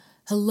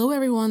Hello,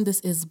 everyone. This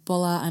is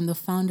Bola. I'm the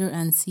founder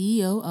and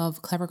CEO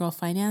of Clever Girl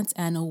Finance,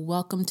 and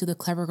welcome to the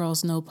Clever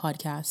Girls Know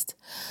podcast.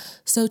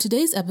 So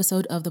today's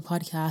episode of the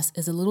podcast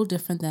is a little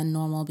different than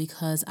normal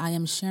because I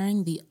am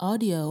sharing the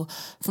audio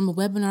from a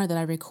webinar that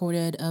I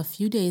recorded a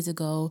few days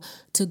ago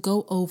to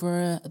go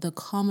over the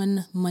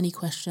common money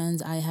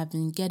questions I have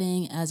been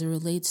getting as it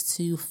relates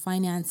to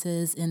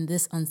finances in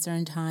this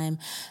uncertain time,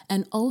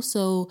 and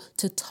also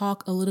to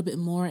talk a little bit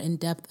more in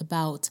depth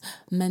about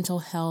mental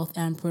health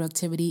and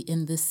productivity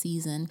in this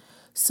season.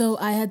 So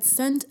I had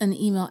sent an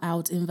email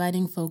out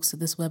inviting folks to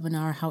this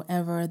webinar.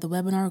 However, the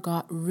webinar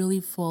got really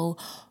full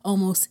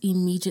almost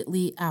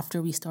immediately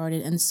after we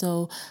started. And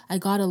so I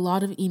got a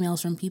lot of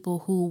emails from people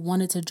who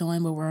wanted to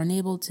join but were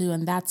unable to.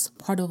 And that's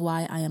part of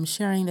why I am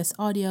sharing this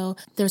audio.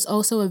 There's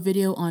also a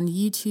video on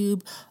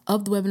YouTube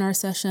of the webinar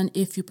session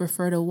if you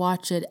prefer to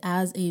watch it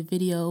as a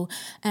video.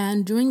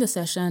 And during the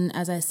session,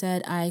 as I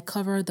said, I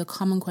covered the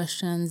common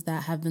questions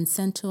that have been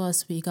sent to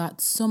us. We got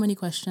so many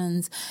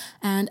questions.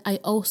 And I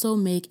also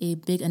make a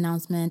big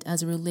announcement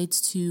as it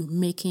relates to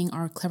making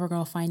our Clever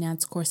Girl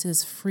Finance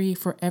courses free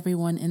for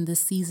everyone in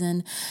this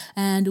season.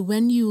 And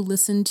when you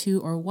listen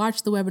to or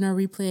watch the webinar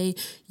replay,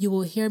 you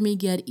will hear me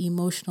get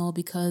emotional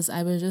because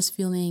I was just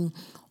feeling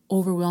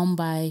overwhelmed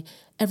by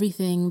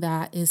everything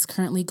that is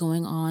currently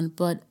going on.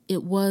 But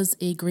it was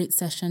a great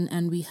session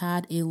and we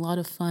had a lot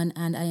of fun,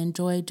 and I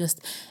enjoyed just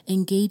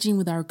engaging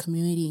with our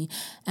community.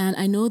 And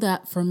I know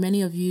that for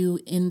many of you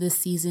in this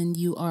season,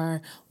 you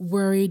are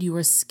worried, you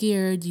are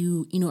scared,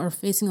 you are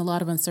facing a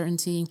lot of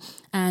uncertainty,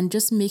 and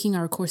just making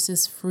our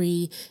courses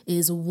free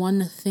is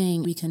one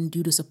thing we can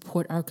do to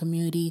support our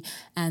community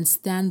and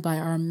stand by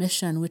our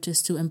mission, which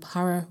is to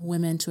empower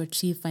women to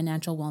achieve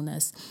financial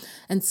wellness.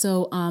 And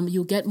so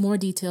you'll get more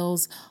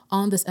details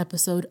on this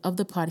episode of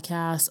the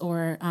podcast,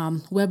 or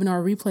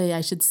webinar replay,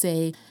 I should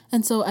say.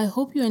 And so I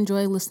hope you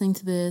enjoy listening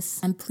to this,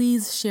 and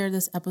please share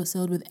this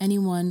episode with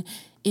anyone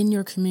in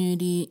your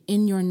community,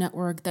 in your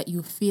network that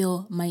you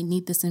feel might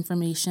need this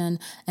information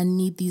and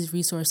need these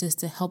resources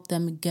to help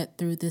them get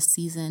through this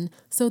season.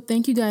 So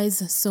thank you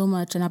guys so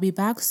much, and I'll be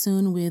back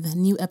soon with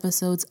new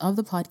episodes of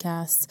the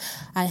podcast.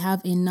 I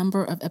have a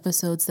number of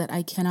episodes that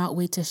I cannot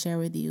wait to share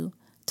with you.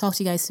 Talk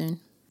to you guys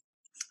soon.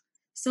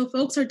 So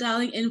folks are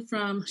dialing in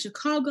from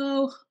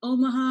Chicago,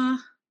 Omaha,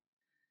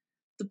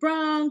 the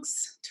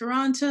Bronx,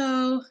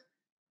 Toronto,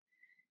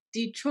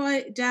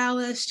 Detroit,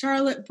 Dallas,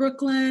 Charlotte,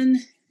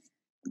 Brooklyn,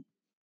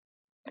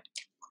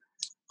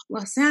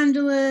 Los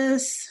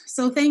Angeles.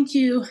 So thank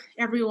you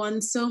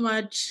everyone so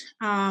much.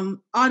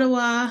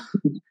 Ottawa,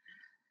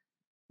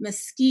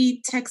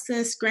 Mesquite,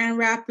 Texas, Grand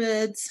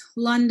Rapids,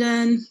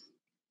 London,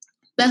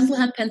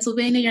 Bethlehem,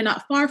 Pennsylvania, you're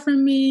not far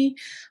from me,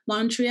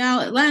 Montreal,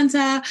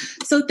 Atlanta.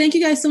 So thank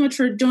you guys so much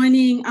for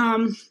joining.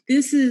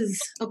 This is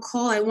a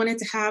call I wanted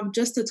to have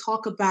just to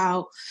talk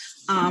about,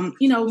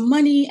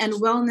 money and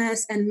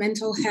wellness and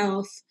mental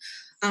health.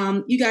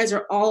 You guys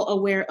are all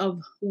aware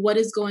of what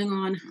is going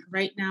on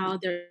right now.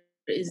 There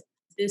is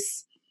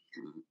this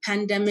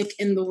pandemic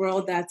in the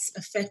world that's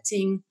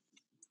affecting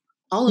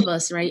all of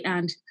us, right?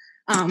 And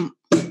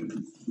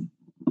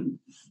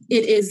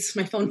it is,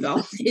 my phone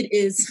fell. It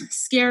is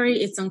scary.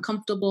 It's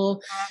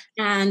uncomfortable.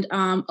 And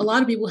a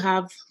lot of people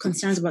have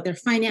concerns about their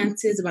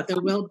finances, about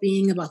their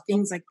well-being, about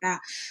things like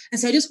that.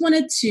 And so I just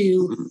wanted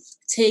to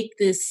take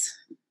this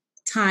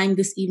time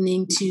this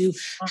evening to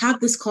have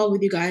this call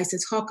with you guys to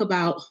talk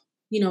about,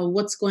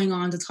 what's going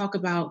on, to talk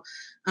about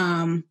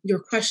your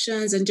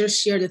questions and just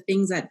share the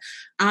things that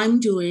I'm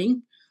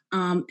doing,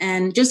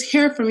 and just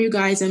hear from you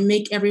guys and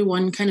make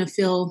everyone kind of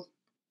feel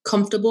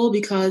comfortable,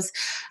 because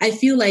I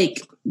feel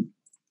like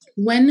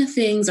when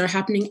things are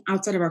happening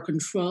outside of our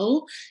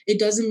control, it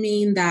doesn't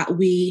mean that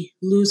we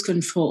lose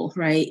control,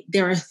 right?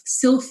 There are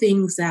still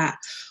things that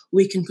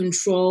we can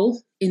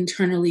control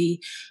internally.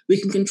 We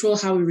can control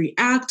how we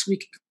react.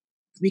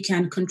 We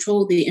can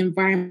control the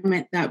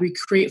environment that we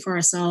create for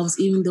ourselves,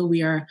 even though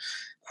we are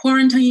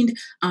quarantined.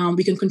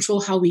 We can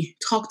control how we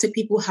talk to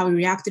people, how we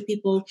react to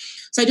people.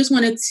 So I just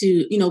wanted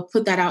to,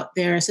 put that out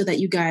there so that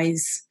you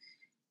guys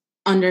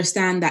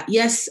understand that,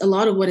 yes, a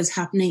lot of what is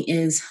happening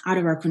is out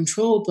of our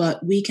control,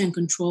 but we can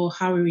control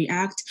how we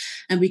react,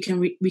 and we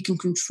can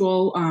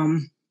control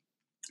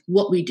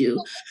what we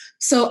do.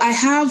 So I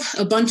have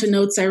a bunch of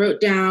notes I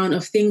wrote down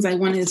of things I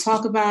wanted to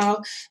talk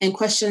about and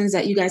questions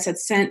that you guys had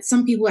sent.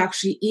 Some people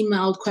actually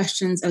emailed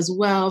questions as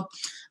well.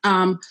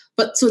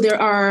 But so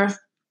there are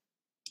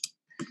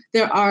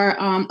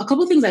a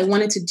couple of things I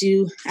wanted to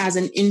do as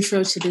an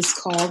intro to this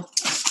call.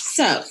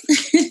 So,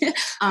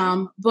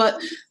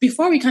 but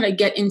before we kind of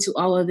get into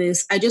all of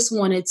this, I just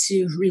wanted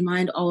to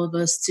remind all of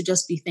us to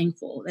just be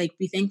thankful. Like,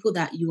 be thankful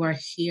that you are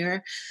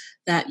here,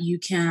 that you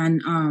can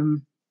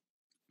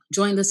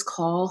join this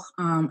call.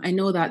 I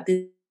know that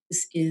this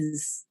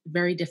is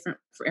very different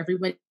for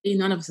everybody.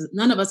 None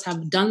of us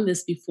have done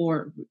this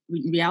before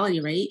in reality,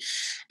 right?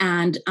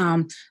 And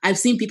I've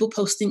seen people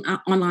posting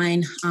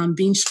online,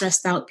 being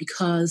stressed out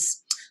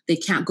because they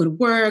can't go to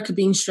work,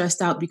 being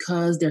stressed out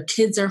because their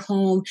kids are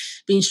home,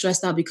 being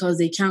stressed out because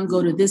they can't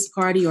go to this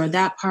party or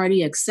that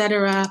party,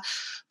 etc.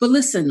 But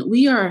listen,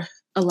 we are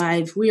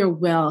alive. We are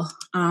well.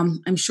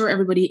 I'm sure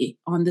everybody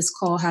on this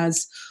call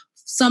has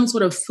some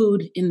sort of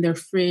food in their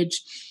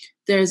fridge.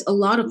 There's a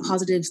lot of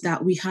positives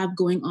that we have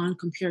going on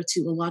compared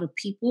to a lot of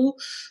people.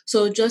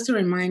 So just a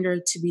reminder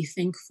to be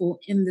thankful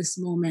in this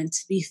moment,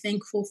 be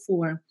thankful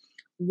for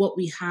what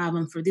we have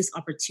and for this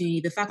opportunity,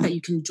 the fact that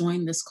you can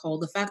join this call,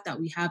 the fact that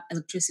we have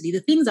electricity,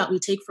 the things that we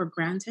take for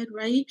granted,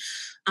 right?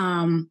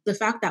 The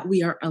fact that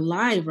we are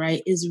alive,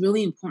 right, is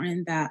really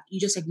important that you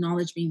just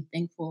acknowledge being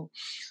thankful.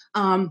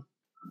 Um,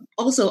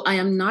 Also, I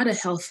am not a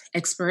health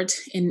expert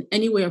in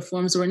any way or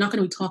form, so we're not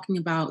going to be talking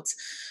about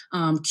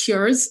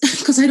cures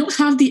because I don't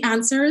have the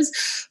answers.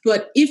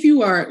 But if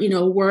you are,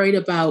 worried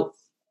about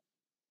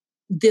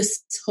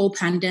this whole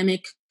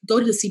pandemic, go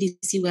to the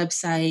CDC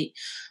website.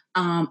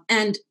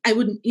 And I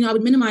would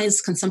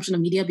minimize consumption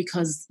of media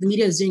because the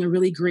media is doing a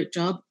really great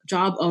job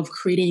of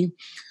creating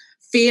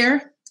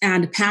fear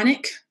and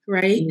panic,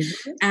 right?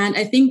 Mm-hmm. And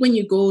I think when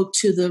you go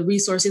to the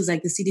resources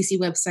like the CDC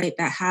website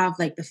that have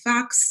like the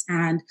facts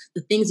and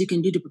the things you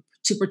can do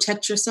to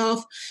protect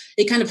yourself,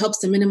 it kind of helps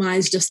to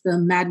minimize just the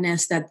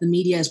madness that the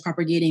media is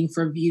propagating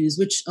for views,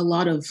 which a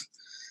lot of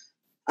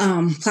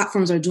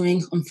platforms are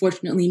doing,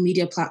 unfortunately,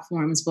 media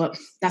platforms, but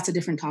that's a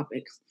different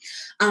topic.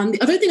 The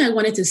other thing I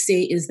wanted to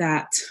say is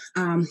that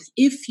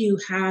if you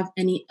have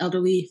any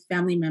elderly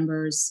family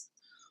members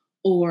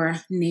or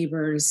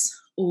neighbors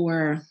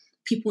or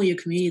people in your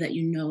community that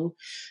you know,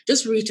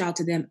 just reach out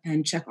to them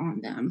and check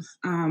on them.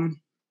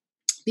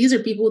 These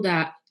are people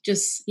that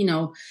just,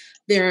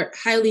 they're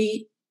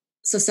highly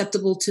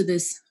susceptible to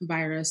this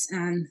virus,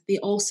 and they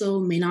also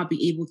may not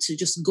be able to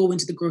just go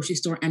into the grocery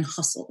store and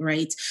hustle,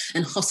 right?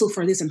 And hustle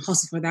for this and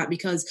hustle for that,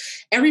 because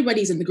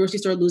everybody's in the grocery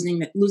store losing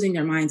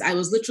their minds. I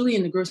was literally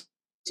in the grocery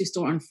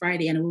store on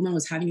Friday, and a woman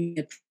was having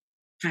a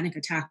panic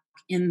attack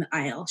in the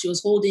aisle. She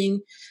was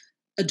holding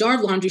a jar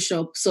of laundry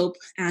soap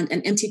and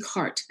an empty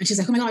cart. And she's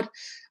like, oh my God,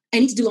 I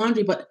need to do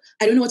laundry, but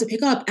I don't know what to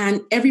pick up.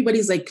 And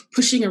everybody's like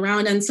pushing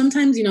around. And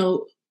sometimes,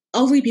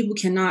 elderly people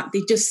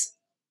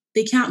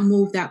they can't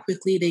move that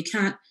quickly. They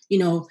can't,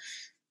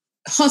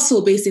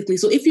 hustle basically.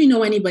 So if you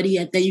know anybody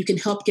that you can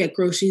help get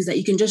groceries, that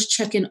you can just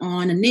check in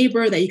on, a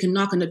neighbor that you can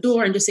knock on the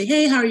door and just say,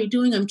 hey, how are you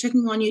doing? I'm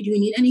checking on you. Do you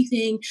need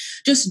anything?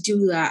 Just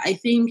do that. I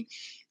think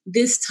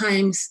this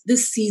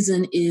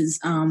season is,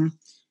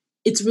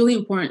 it's really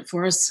important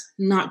for us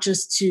not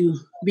just to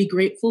be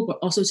grateful, but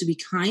also to be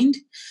kind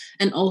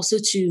and also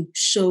to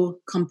show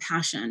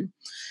compassion.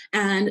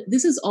 And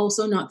this is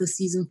also not the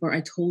season for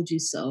I told you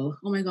so.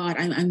 Oh my God,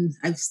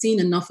 I've seen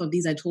enough of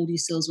these I told you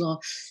so as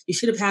well. You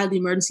should have had the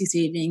emergency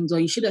savings, or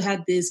you should have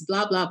had this,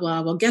 blah, blah,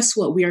 blah. Well, guess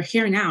what? We are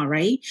here now,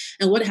 right?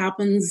 And what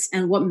happens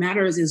and what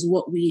matters is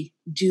what we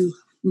do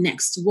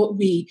next, what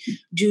we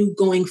do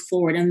going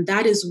forward. And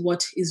that is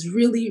what is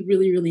really,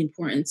 really, really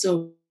important.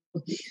 So I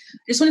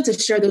just wanted to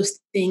share those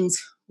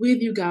things with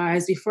you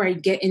guys before I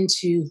get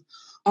into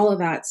all of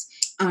that,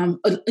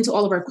 into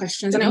all of our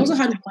questions. And I also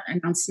had one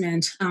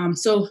announcement.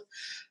 So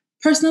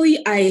personally,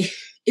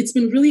 it's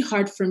been really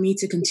hard for me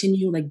to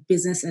continue like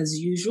business as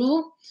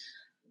usual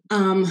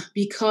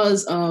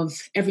because of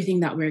everything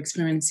that we're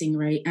experiencing,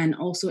 right? And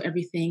also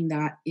everything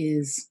that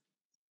is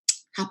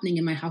happening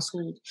in my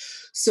household.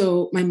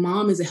 So my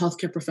mom is a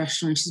healthcare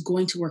professional and she's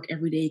going to work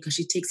every day because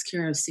she takes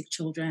care of sick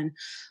children.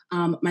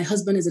 My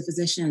husband is a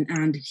physician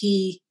and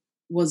he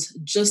was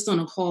just on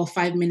a call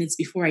 5 minutes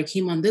before I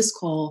came on this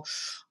call,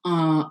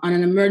 on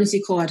an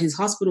emergency call at his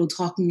hospital,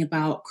 talking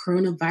about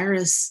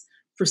coronavirus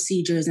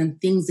procedures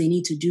and things they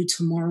need to do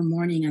tomorrow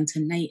morning and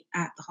tonight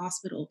at the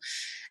hospital.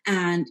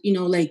 And,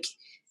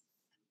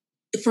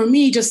 for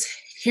me, just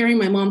hearing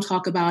my mom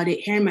talk about it,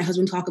 hearing my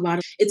husband talk about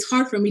it, it's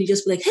hard for me to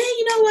just be like, hey,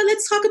 you know what,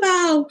 let's talk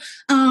about,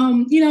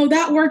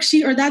 that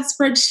worksheet or that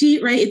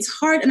spreadsheet, right? It's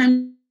hard. And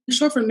I'm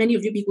sure for many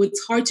of you people,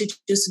 it's hard to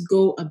just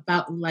go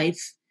about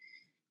life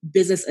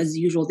business as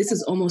usual. This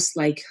is almost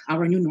like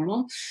our new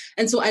normal.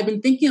 And so I've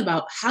been thinking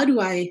about how do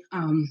I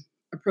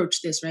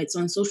approach this, right?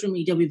 So on social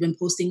media, we've been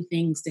posting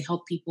things to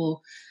help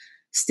people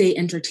stay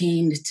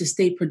entertained, to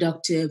stay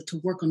productive,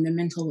 to work on their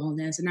mental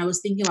wellness. And I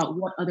was thinking about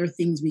what other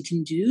things we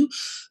can do.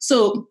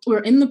 So we're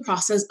in the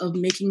process of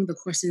making the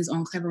courses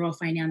on Cleverwell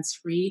Finance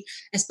free,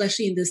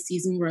 especially in this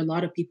season where a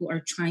lot of people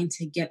are trying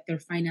to get their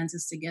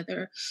finances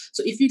together.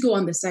 So if you go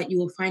on the site, you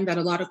will find that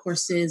a lot of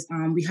courses,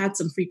 we had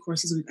some free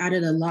courses, we've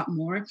added a lot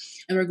more,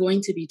 and we're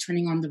going to be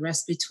turning on the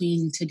rest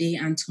between today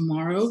and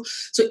tomorrow.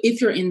 So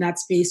if you're in that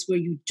space where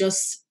you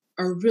just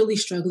are really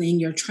struggling,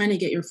 you're trying to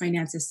get your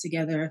finances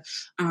together,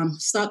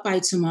 stop by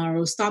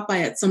tomorrow, stop by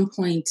at some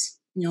point,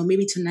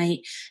 maybe tonight,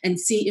 and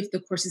see if the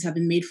courses have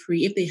been made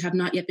free. If they have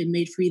not yet been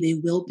made free, they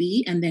will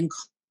be, and then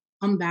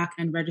come back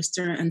and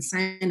register and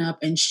sign up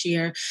and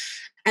share.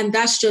 And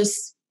that's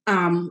just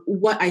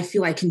what I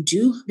feel I can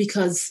do,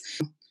 because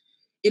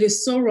it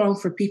is so wrong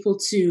for people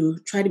to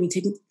try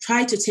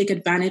to take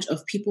advantage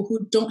of people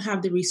who don't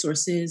have the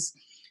resources,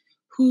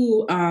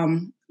 who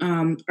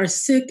are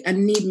sick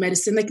and need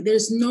medicine. Like,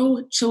 there's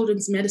no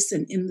children's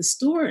medicine in the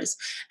stores,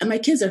 and my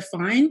kids are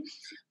fine.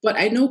 But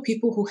I know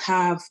people who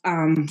have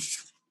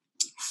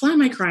why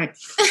am I crying?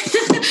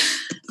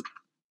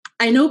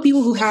 I know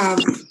people who have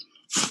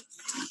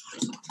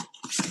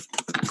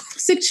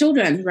sick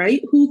children,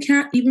 right? Who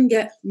can't even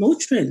get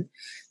Motrin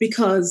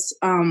because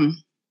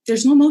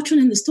there's no Motrin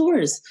in the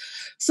stores.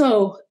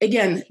 So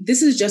again,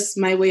 this is just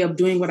my way of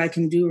doing what I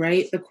can do,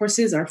 right? The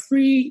courses are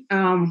free.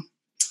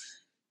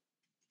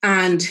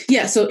 And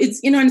yeah, so it's,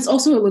 and it's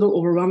also a little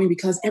overwhelming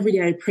because every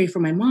day I pray for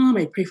my mom,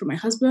 I pray for my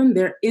husband.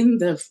 They're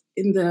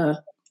they're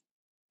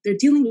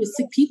dealing with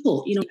sick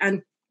people,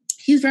 and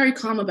he's very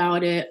calm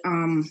about it.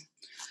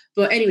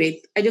 But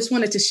anyway, I just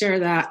wanted to share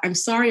that. I'm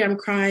sorry I'm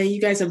crying.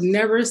 You guys have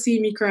never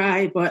seen me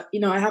cry, but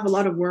I have a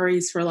lot of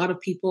worries for a lot of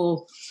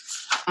people.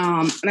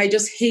 And I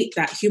just hate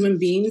that human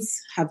beings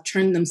have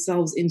turned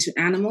themselves into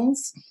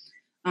animals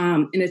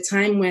in a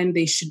time when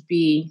they should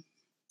be,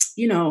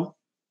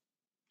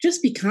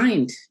 just be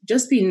kind,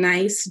 just be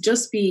nice,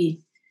 just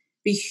be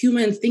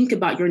human. Think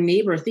about your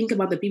neighbor. Think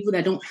about the people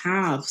that don't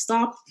have.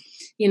 Stop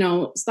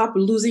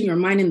losing your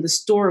mind in the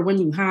store when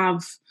you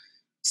have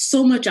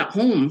so much at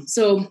home.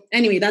 So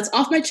anyway, that's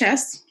off my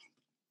chest.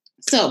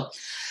 So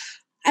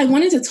I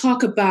wanted to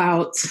talk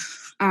about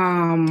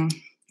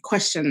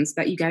questions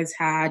that you guys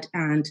had,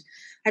 and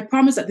I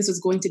promised that this was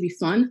going to be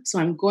fun, so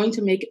I'm going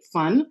to make it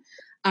fun.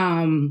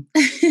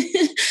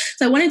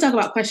 So I want to talk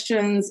about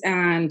questions,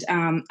 and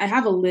I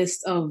have a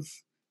list of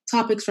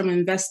topics from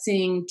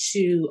investing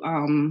to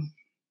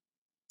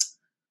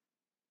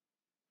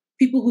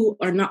people who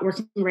are not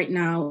working right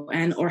now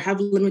or have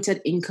limited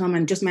income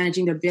and just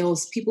managing their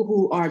bills, people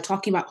who are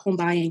talking about home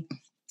buying,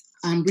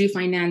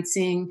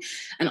 refinancing,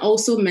 and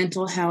also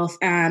mental health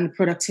and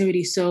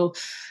productivity. So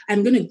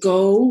I'm going to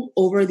go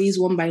over these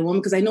one by one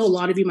because I know a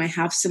lot of you might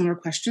have similar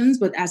questions,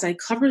 but as I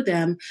cover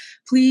them,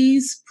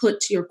 please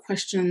put your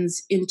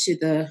questions into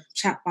the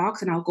chat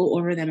box and I'll go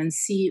over them and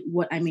see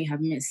what I may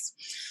have missed.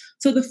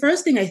 So the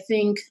first thing I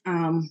think,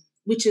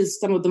 which is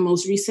some of the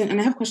most recent,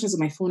 and I have questions on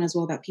my phone as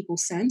well that people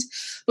sent,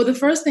 but the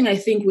first thing I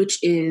think, which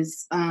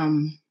is,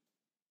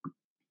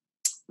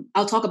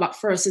 I'll talk about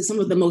first is some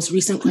of the most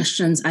recent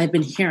questions I've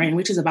been hearing,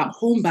 which is about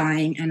home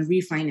buying and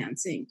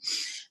refinancing.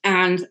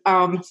 And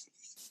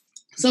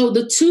so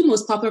the two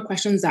most popular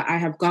questions that I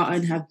have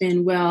gotten have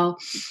been,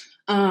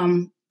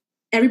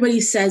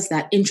 everybody says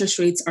that interest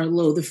rates are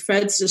low. The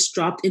Feds just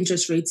dropped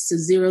interest rates to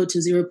 0 to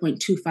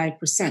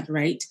 0.25%,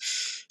 right?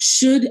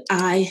 Should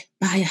I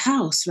buy a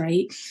house,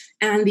 right?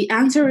 And the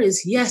answer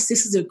is yes,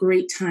 this is a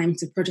great time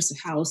to purchase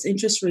a house.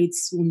 Interest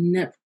rates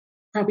will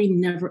probably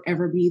never,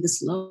 ever be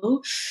this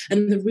low.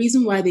 And the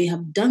reason why they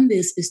have done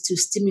this is to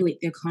stimulate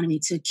the economy,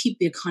 to keep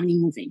the economy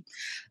moving.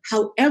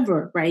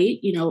 However, right,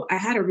 I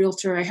heard a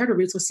realtor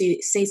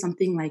say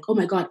something like, oh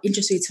my God,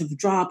 interest rates have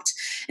dropped.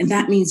 And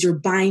that means your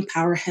buying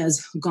power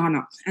has gone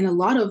up. And a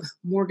lot of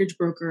mortgage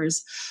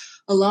brokers,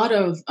 a lot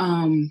of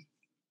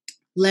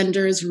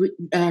lenders,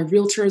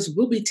 realtors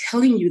will be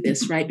telling you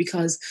this, right?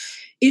 Because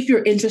if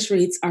your interest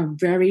rates are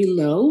very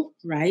low,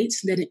 right,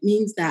 then it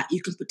means that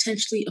you can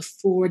potentially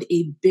afford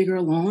a bigger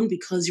loan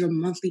because your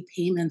monthly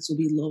payments will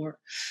be lower.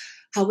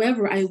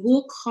 However, I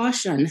will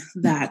caution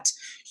that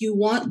you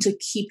want to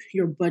keep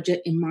your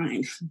budget in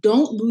mind.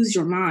 Don't lose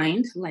your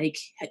mind. Like,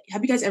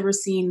 have you guys ever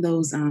seen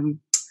those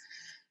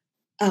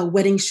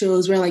wedding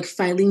shows where like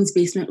Filene's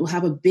Basement will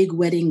have a big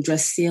wedding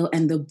dress sale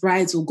and the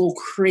brides will go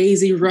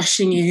crazy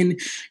rushing in,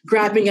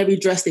 grabbing every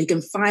dress they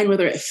can find,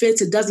 whether it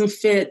fits, it doesn't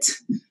fit.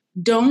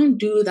 Don't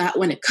do that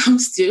when it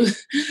comes to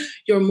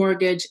your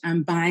mortgage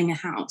and buying a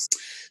house.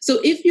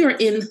 So if you're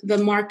in the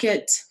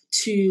market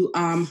to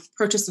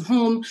purchase a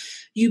home,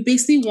 you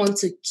basically want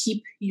to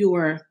keep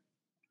your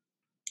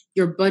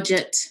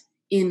budget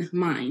in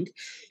mind.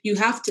 You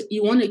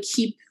want to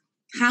keep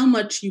how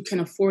much you can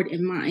afford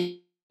in mind,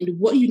 and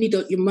what you need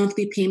your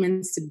monthly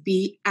payments to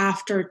be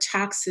after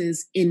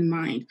taxes in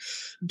mind.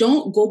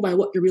 Don't go by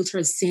what your realtor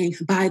is saying,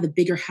 buy the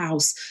bigger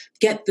house,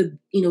 get the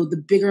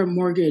bigger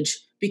mortgage,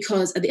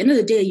 because at the end of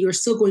the day, you're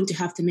still going to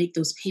have to make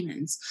those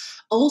payments.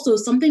 Also,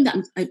 something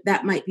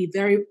that might be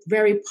very,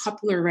 very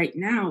popular right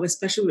now,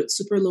 especially with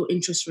super low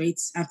interest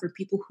rates and for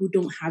people who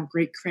don't have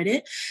great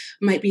credit,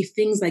 might be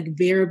things like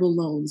variable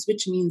loans,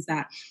 which means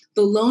that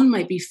the loan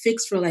might be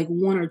fixed for like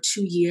 1 or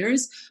 2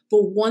 years,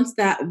 but once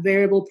that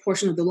variable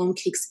portion of the loan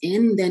kicks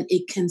in, then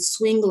it can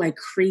swing like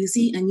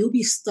crazy and you'll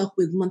be stuck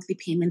with monthly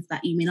payments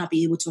that you may not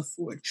be able to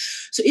afford.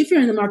 So if you're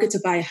in the market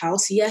to buy a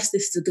house, yes,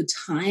 this is a good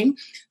time.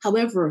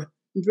 However,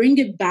 bring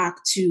it back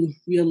to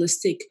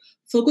realistic.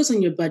 Focus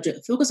on your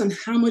budget. Focus on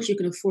how much you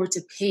can afford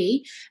to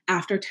pay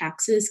after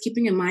taxes,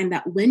 keeping in mind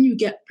that when you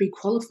get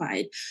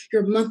pre-qualified,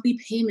 your monthly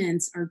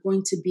payments are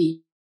going to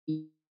be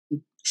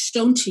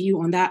shown to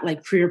you on that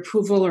like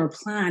pre-approval or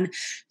plan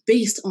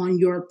based on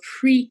your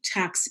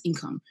pre-tax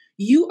income.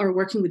 You are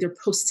working with your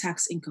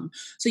post-tax income.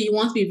 So you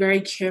want to be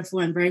very careful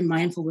and very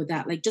mindful with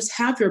that. Like just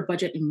have your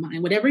budget in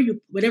mind. Whatever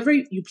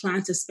you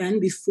plan to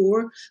spend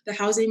before the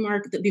housing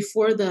market,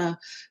 before the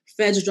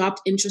Feds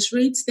dropped interest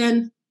rates,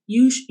 then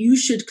you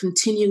should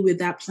continue with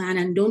that plan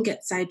and don't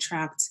get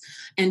sidetracked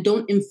and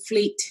don't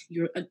inflate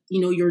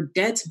your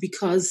debt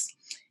because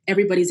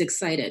everybody's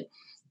excited.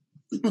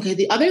 Okay,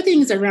 the other thing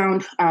is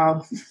around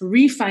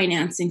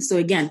refinancing. So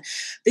again,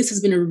 this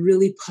has been a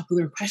really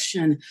popular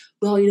question.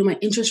 Well, my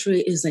interest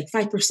rate is like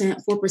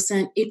 5%,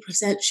 4%,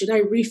 8%. Should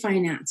I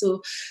refinance?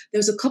 So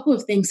there's a couple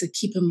of things to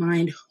keep in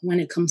mind when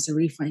it comes to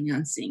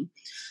refinancing.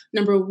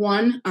 Number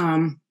one,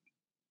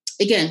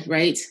 again,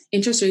 right?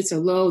 Interest rates are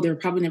low. They're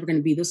probably never going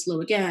to be this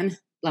low again,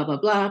 blah, blah,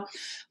 blah.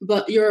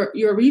 But your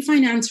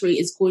refinance rate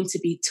is going to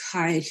be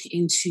tied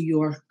into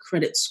your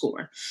credit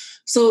score.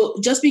 So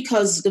just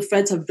because the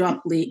Feds have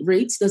dropped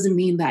rates doesn't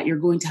mean that you're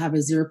going to have a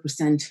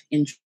 0%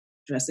 interest.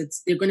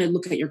 They're going to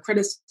look at your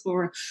credit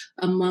score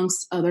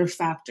amongst other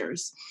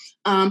factors.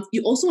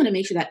 You also want to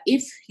make sure that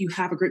if you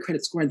have a great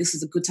credit score, this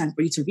is a good time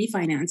for you to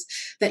refinance,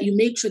 that you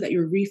make sure that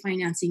you're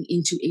refinancing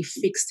into a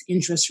fixed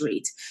interest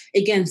rate.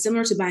 Again,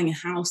 similar to buying a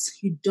house,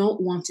 you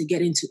don't want to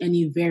get into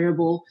any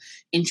variable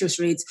interest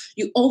rates.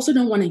 You also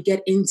don't want to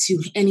get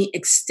into any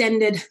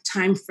extended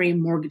time frame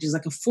mortgages,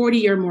 like a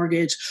 40-year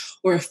mortgage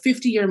or a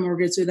 50-year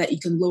mortgage, so that you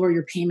can lower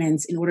your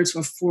payments in order to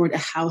afford a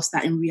house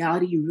that in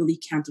reality you really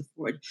can't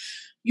afford.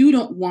 You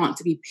don't want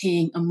to be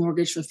paying a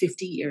mortgage for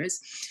 50 years.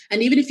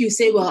 And even if you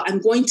say, well,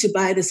 I'm going to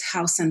buy this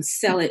house and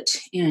sell it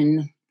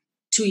in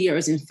 2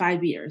 years, in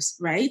 5 years,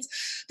 right?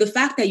 The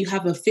fact that you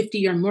have a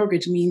 50-year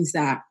mortgage means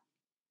that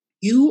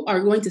you are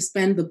going to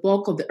spend the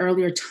bulk of the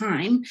earlier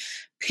time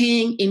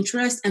paying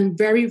interest and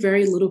very,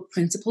 very little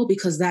principal,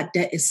 because that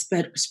debt is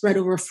spread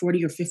over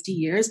 40 or 50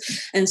 years.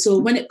 And so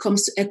when it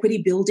comes to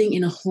equity building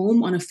in a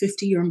home on a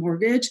 50-year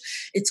mortgage,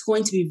 it's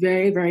going to be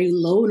very, very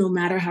low, no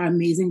matter how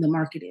amazing the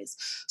market is.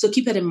 So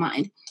keep that in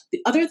mind.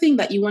 The other thing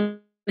that you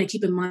want to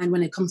keep in mind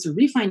when it comes to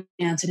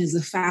refinancing is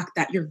the fact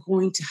that you're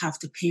going to have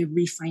to pay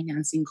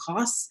refinancing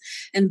costs.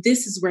 And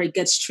this is where it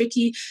gets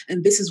tricky.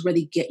 And this is where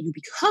they get you,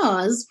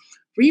 because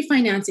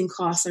refinancing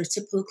costs are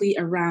typically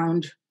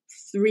around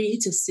 3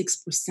 to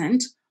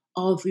 6%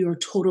 of your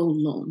total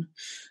loan.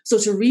 So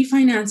to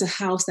refinance a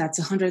house that's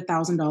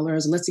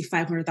 $100,000, let's say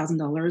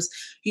 $500,000,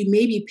 you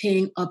may be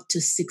paying up to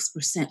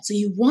 6%. So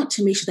you want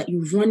to make sure that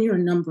you run your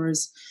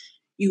numbers,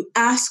 you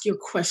ask your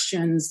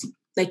questions,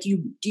 like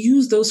you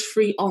use those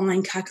free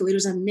online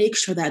calculators and make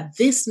sure that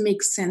this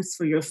makes sense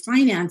for your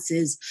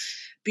finances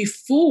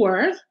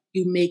before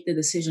you make the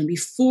decision,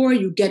 before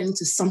you get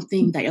into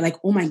something that you're like,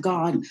 oh my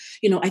God,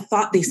 I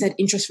thought they said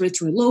interest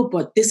rates were low,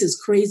 but this is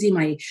crazy.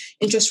 My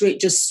interest rate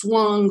just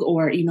swung,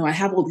 or, I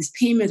have all these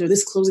payments, or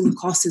this closing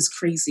cost is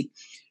crazy.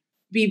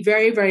 Be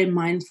very, very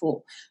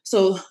mindful.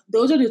 So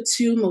those are the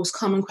two most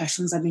common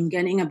questions I've been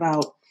getting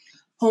about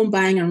home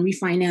buying and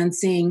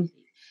refinancing.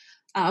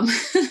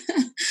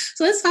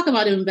 So let's talk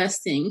about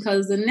investing,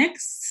 because the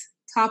next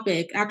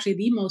topic, actually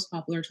the most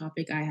popular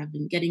topic I have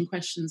been getting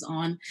questions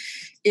on,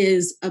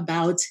 is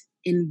about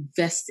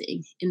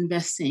investing.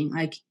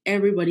 Like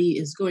everybody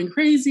is going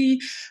crazy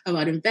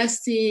about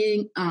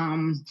investing.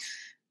 I'm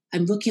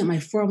looking at my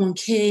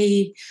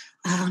 401k.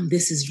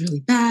 This is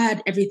really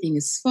bad. Everything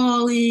is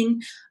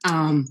falling.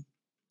 I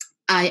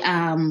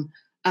am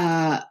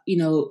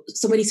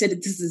somebody said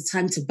that this is the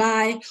time to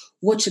buy.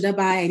 What should I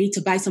buy? I need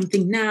to buy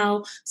something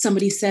now.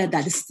 Somebody said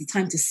that this is the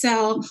time to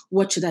sell.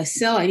 What should I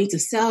sell? I need to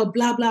sell,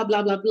 blah, blah,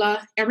 blah, blah,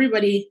 blah.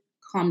 Everybody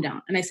calm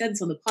down. And I said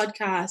this on the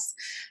podcast,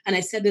 and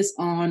I said this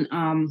on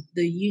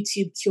the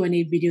YouTube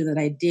Q&A video that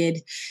I did.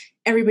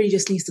 Everybody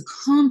just needs to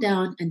calm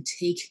down and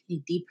take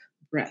a deep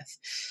breath.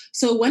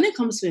 So when it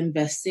comes to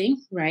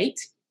investing, right,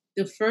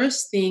 the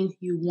first thing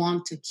you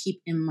want to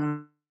keep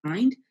in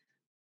mind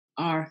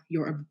are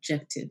your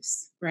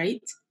objectives,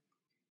 right?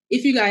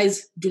 If you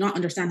guys do not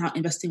understand how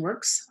investing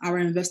works, our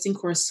investing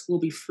course will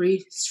be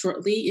free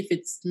shortly. If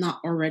it's not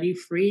already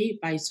free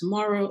by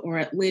tomorrow, or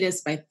at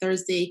latest by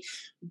Thursday,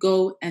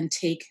 go and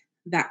take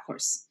that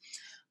course.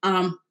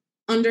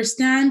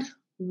 Understand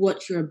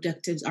what your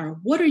objectives are.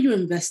 What are you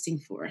investing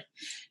for?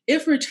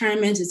 If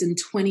retirement is in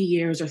 20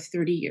 years or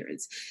 30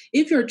 years,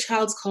 if your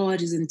child's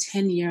college is in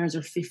 10 years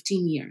or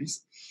 15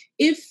 years,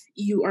 if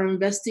you are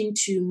investing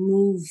to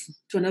move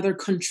to another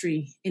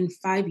country in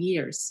 5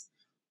 years,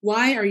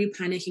 why are you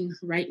panicking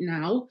right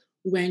now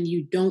when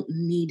you don't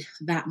need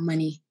that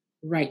money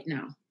right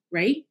now,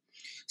 right?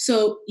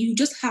 So you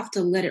just have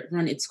to let it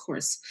run its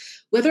course.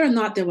 Whether or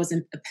not there was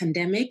a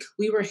pandemic,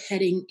 we were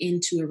heading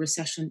into a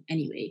recession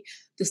anyway.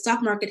 The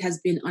stock market has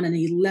been on an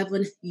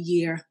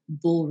 11-year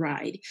bull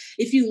ride.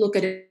 If you look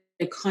at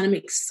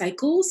economic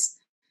cycles,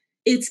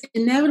 it's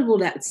inevitable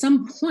that at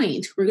some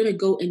point we're going to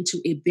go into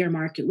a bear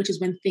market, which is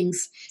when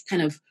things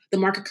the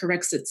market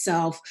corrects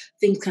itself,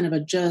 things kind of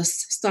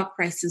adjust, stock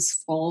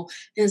prices fall.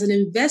 And as an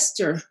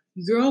investor,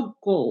 your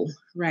goal,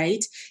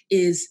 right,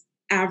 is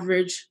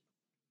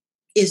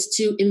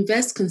to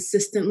invest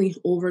consistently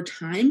over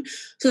time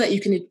so that you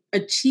can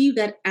achieve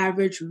that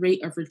average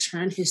rate of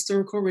return,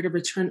 historical rate of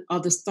return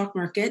of the stock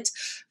market,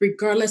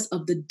 regardless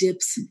of the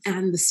dips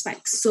and the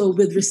spikes. So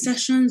with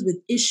recessions, with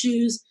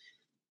issues,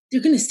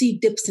 you're going to see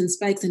dips and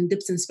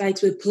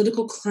spikes with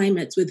political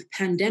climates, with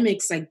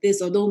pandemics like this.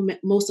 Although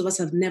most of us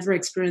have never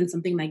experienced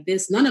something like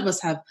this, none of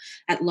us have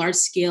at large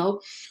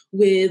scale,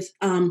 with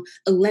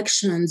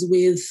elections,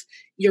 with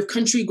your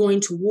country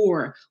going to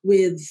war,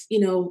 with,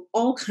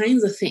 all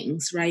kinds of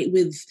things, right?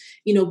 With,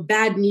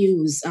 bad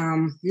news,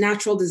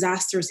 natural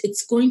disasters.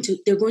 It's going to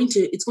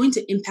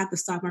impact the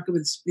stock market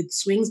with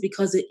swings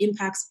because it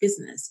impacts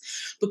business.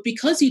 But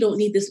because you don't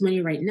need this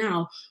money right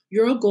now,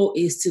 your goal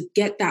is to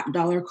get that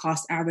dollar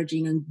cost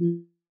averaging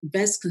and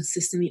invest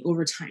consistently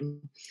over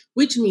time,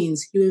 which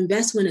means you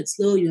invest when it's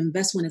low, you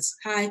invest when it's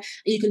high, and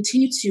you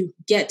continue to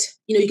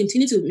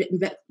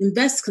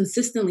invest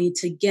consistently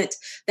to get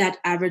that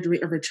average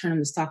rate of return on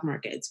the stock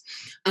market.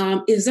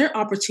 Is there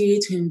opportunity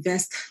to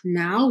invest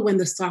now when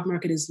the stock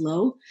market is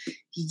low?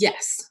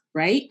 Yes,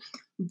 right?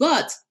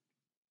 But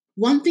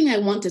one thing I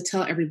want to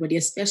tell everybody,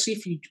 especially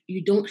if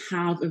you don't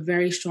have a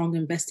very strong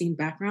investing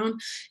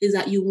background, is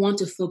that you want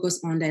to focus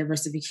on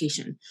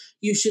diversification.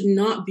 You should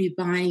not be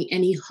buying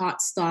any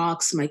hot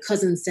stocks. My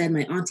cousin said,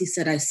 my auntie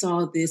said, I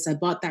saw this, I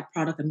bought that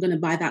product, I'm going to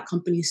buy that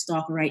company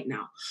stock right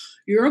now.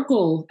 Your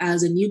goal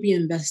as a newbie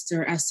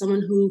investor, as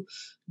someone who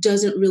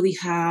doesn't really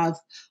have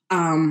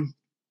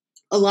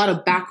a lot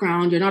of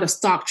background, you're not a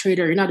stock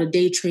trader, you're not a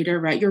day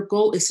trader, right? Your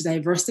goal is to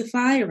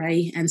diversify,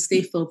 right? And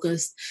stay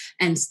focused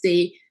and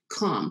stay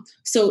calm.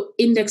 So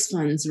index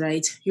funds,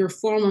 right? Your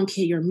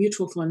 401k, your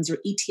mutual funds, your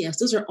ETFs,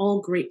 those are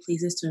all great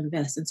places to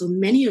invest. And so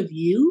many of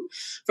you,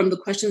 from the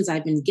questions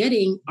I've been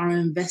getting, are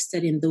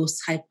invested in those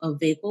type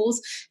of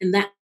vehicles. And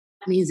that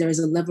means there is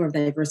a level of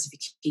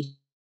diversification.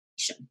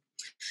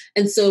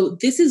 And so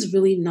this is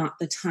really not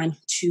the time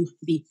to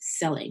be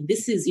selling.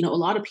 This is, a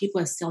lot of people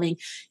are selling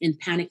in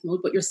panic mode,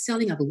 but you're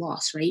selling at a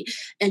loss, right?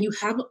 And you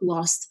haven't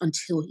lost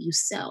until you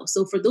sell.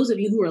 So for those of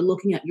you who are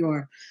looking at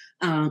your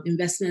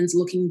investments,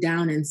 looking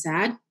down and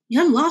sad, you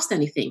haven't lost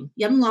anything.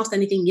 You haven't lost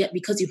anything yet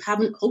because you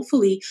haven't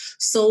hopefully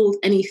sold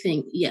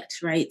anything yet,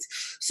 right?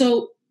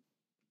 So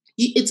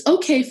it's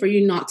okay for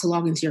you not to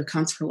log into your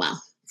accounts for a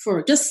while.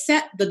 For just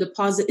set the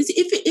deposit.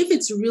 If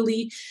it's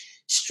really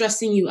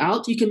stressing you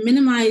out, you can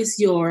minimize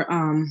your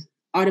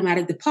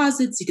automatic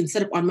deposits. You can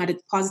set up automatic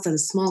deposits at a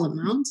small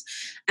amount,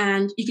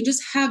 and you can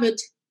just have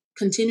it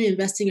continue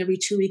investing every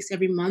 2 weeks,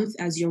 every month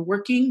as you're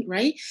working,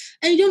 right?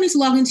 And you don't need to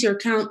log into your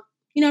account,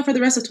 for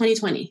the rest of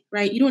 2020,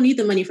 right? You don't need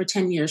the money for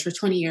 10 years, for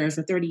 20 years,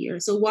 for 30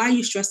 years. So why are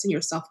you stressing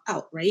yourself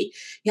out, right?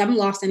 You haven't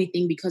lost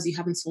anything because you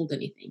haven't sold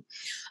anything.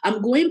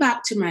 I'm going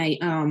back to my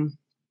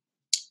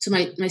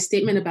my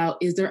statement about,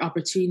 is there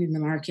opportunity in the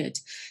market?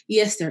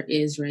 Yes, there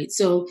is, right?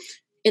 So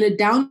in a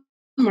down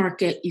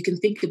market, you can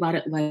think about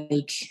it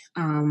like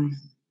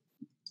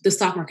the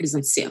stock market is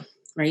on sale,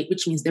 right?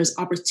 Which means there's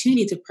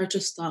opportunity to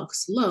purchase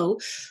stocks low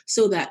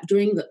so that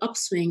during the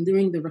upswing,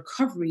 during the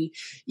recovery,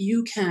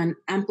 you can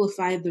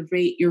amplify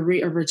your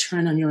rate of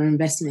return on your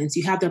investments.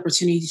 You have the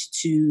opportunity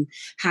to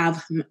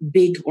have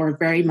big or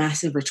very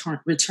massive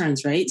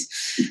returns, right?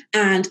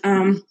 And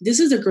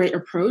this is a great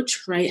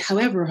approach, right?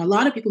 However, a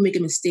lot of people make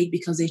a mistake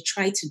because they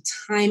try to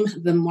time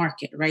the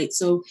market, right?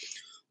 So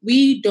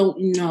we don't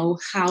know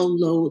how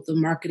low the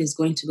market is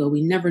going to go.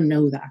 We never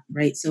know that,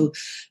 right? So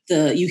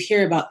you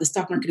hear about the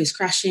stock market is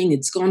crashing.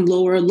 It's gone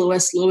lower,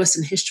 lowest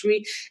in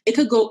history. It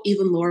could go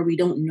even lower. We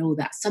don't know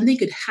that. Something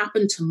could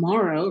happen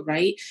tomorrow,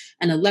 right?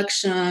 An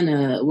election,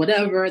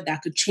 whatever,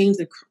 that could change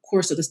the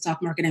course of the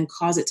stock market and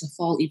cause it to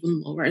fall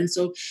even lower. And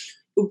so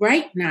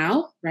right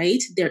now,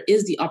 right, there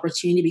is the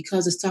opportunity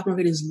because the stock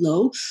market is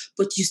low,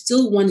 but you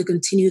still want to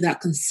continue that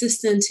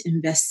consistent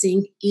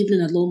investing even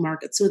in a low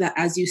market so that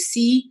as you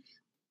see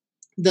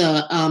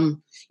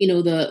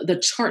the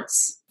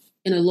charts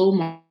in a low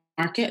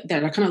market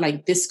that are kind of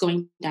like this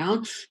going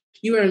down,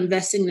 you are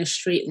investing in a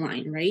straight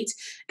line, right?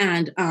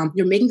 And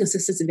you're making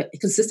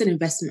consistent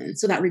investment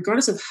so that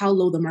regardless of how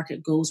low the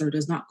market goes or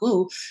does not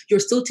go, you're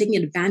still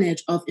taking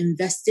advantage of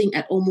investing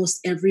at almost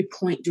every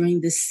point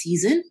during this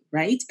season,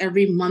 right?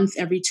 Every month,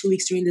 every 2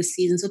 weeks during this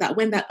season, so that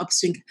when that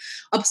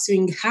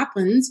upswing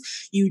happens,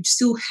 you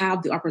still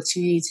have the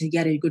opportunity to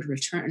get a good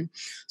return.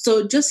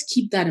 So just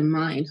keep that in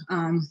mind.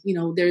 I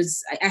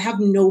have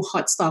no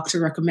hot stock to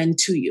recommend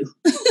to you.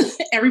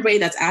 Everybody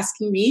that's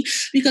asking me,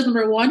 because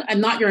number one,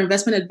 I'm not your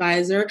investment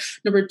advisor.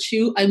 Number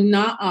two, I'm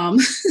not I'm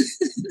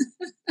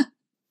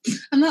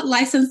not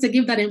licensed to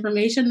give that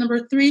information.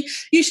 Number three,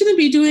 you shouldn't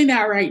be doing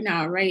that right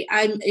now, right?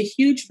 I'm a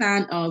huge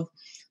fan of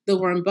the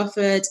Warren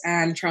Buffett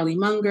and Charlie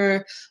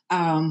Munger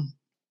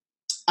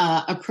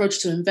approach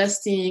to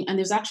investing. And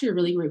there's actually a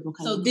really great book.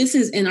 So this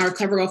is in our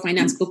Clever Girl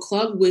Finance book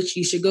club, which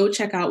you should go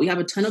check out. We have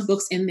a ton of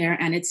books in there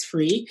and it's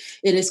free.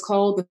 It is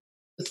called the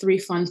 3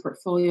 Fund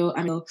Portfolio.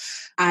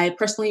 I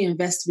personally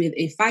invest with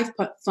a 5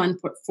 fund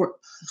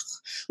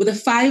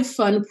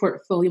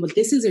portfolio, but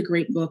this is a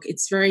great book.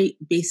 It's very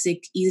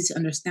basic, easy to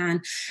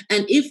understand.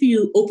 And if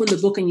you open the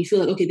book and you feel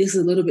like, okay, this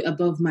is a little bit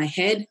above my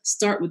head,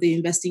 start with the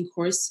investing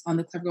course on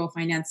the Clever Girl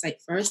Finance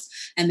site first,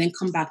 and then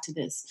come back to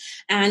this.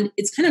 And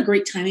it's kind of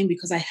great timing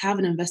because I have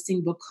an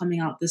investing book coming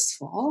out this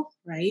fall,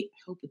 right? I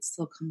hope it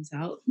still comes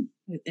out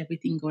with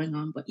everything going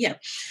on. But yeah,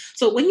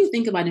 so when you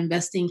think about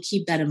investing,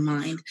 keep that in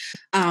mind.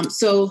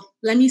 So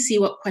let me see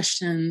what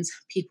questions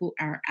people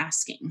are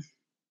asking.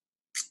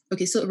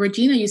 Okay, so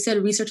Regina, you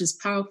said research is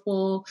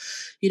powerful.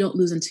 You don't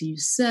lose until you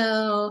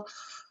sell.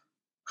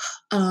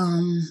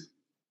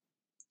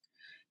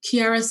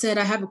 Kiara said,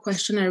 I have a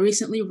question. I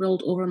recently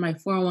rolled over my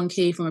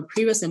 401k from a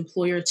previous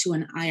employer to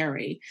an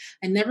IRA.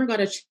 I never got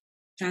a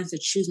chance to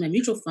choose my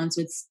mutual fund,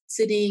 so it's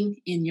sitting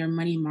in your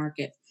money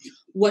market.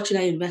 What should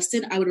I invest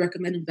in? I would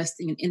recommend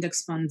investing in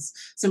index funds.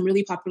 Some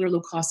really popular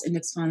low-cost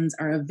index funds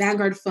are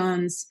Vanguard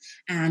funds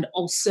and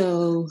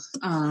also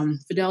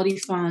Fidelity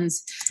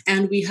funds.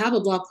 And we have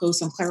a blog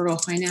post on Clever Girl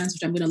Finance,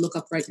 which I'm going to look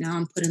up right now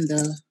and put in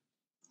the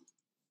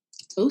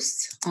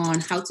post on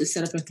how to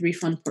set up a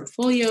 3-fund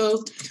portfolio.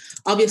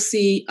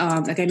 Obviously,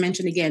 like I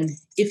mentioned again,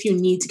 if you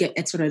need to get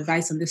expert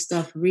advice on this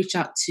stuff, reach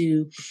out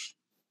to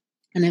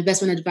an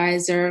investment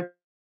advisor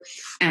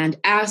and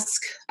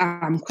ask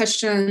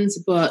questions.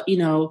 But,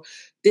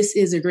 this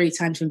is a great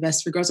time to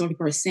invest, regardless of what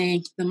people are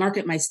saying. The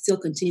market might still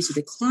continue to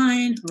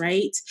decline,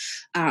 right?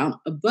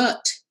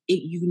 But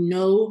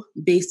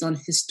based on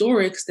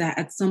historics that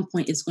at some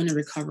point it's going to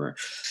recover.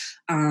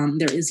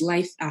 There is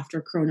life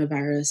after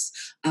coronavirus.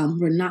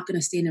 We're not going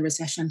to stay in a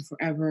recession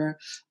forever.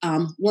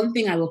 One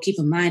thing I will keep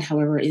in mind,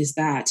 however, is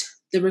that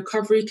the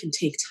recovery can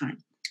take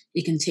time.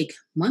 It can take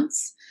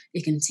months.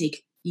 It can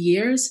take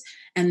years.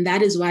 And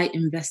that is why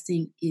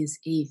investing is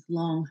a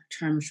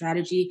long-term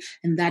strategy.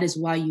 And that is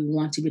why you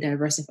want to be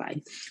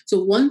diversified.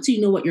 So once you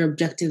know what your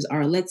objectives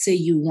are, let's say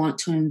you want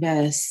to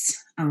invest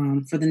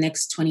for the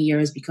next 20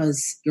 years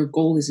because your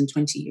goal is in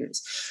 20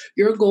 years.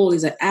 Your goal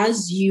is that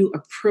as you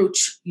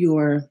approach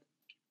your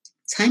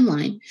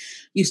timeline,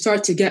 you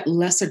start to get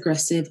less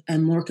aggressive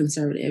and more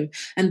conservative.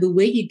 And the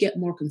way you get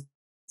more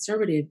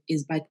conservative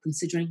is by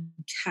considering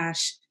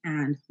cash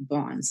and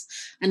bonds.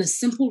 And a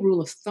simple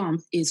rule of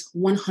thumb is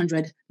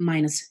 100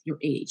 minus your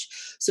age.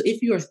 So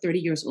if you are 30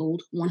 years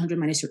old, 100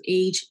 minus your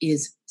age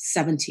is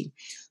 70.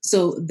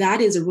 So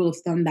that is a rule of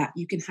thumb that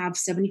you can have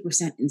 70%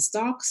 in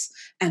stocks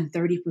and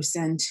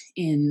 30%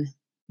 in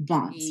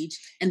bonds,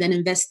 and then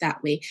invest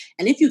that way.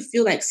 And if you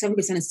feel like 7%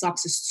 in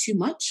stocks is too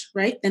much,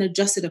 right, then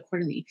adjust it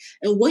accordingly.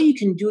 And what you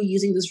can do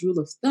using this rule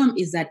of thumb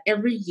is that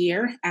every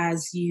year,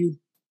 as you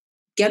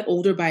get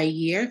older by a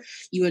year,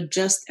 you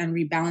adjust and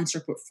rebalance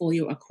your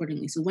portfolio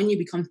accordingly. So when you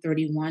become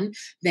 31,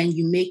 then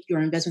you make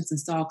your investments in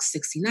stocks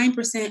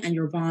 69% and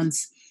your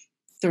bonds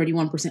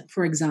 31%,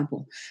 for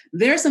example.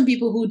 There are some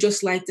people who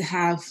just like to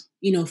have,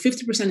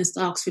 50% in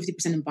stocks,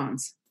 50% in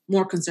bonds,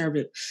 more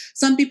conservative.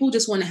 Some people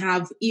just want to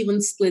have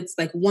even splits,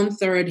 like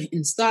 1/3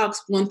 in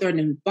stocks, 1/3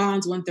 in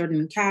bonds, 1/3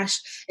 in cash.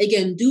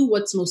 Again, do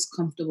what's most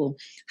comfortable.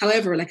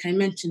 However, like I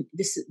mentioned,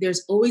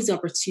 there's always the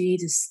opportunity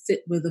to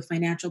sit with a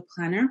financial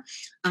planner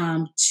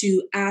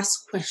to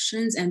ask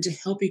questions and to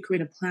help you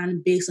create a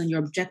plan based on your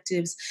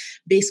objectives,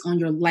 based on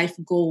your life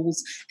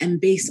goals, and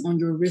based on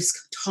your risk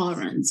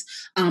tolerance.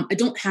 I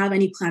don't have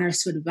any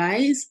planners to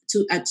advise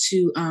to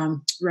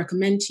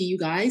recommend to you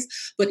guys,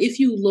 but if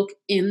you look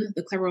in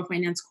the Clever Girl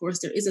Finance course,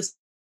 there is a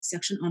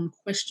section on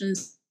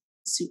questions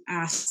to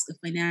ask a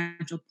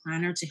financial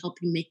planner to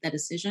help you make that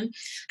decision.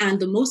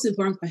 And the most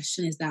important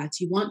question is that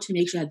you want to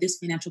make sure that this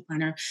financial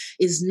planner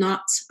is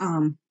not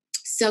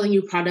selling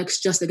you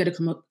products just to get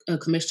a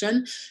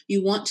commission.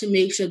 You want to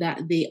make sure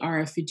that they are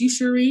a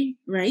fiduciary,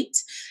 right?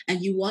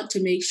 And you want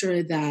to make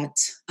sure that,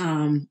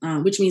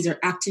 which means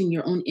they're acting in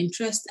your own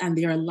interest and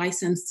they are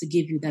licensed to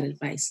give you that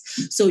advice.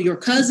 So your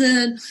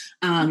cousin,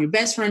 your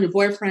best friend, your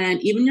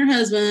boyfriend, even your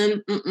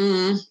husband,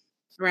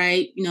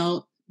 right?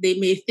 They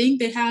may think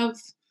they have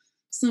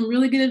some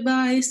really good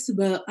advice,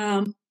 but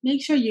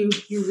make sure you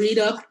read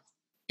up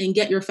and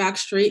get your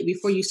facts straight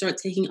before you start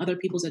taking other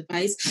people's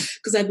advice.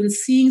 Because I've been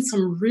seeing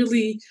some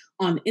really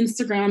on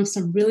Instagram,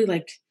 some really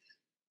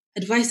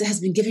advice that has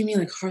been giving me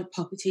heart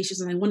palpitations,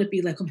 and I want to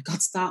be like, oh my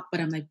God, stop.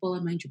 But I'm like, well, I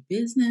mind your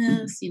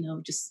business,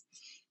 just.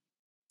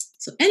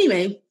 So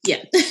anyway,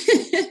 yeah.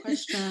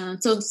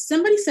 Question. So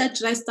somebody said,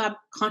 should I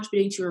stop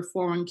contributing to your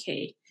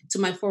 401k, to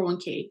my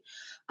 401k?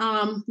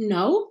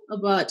 No,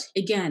 but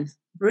again,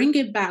 bring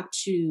it back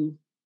to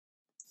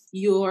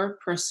your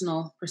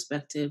personal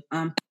perspective.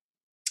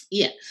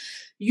 Yeah,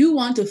 you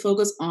want to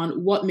focus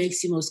on what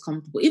makes you most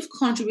comfortable. If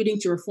contributing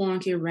to your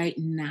 401k right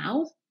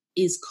now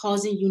is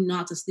causing you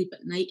not to sleep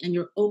at night and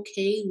you're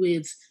okay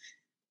with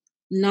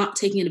not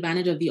taking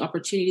advantage of the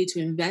opportunity to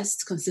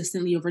invest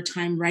consistently over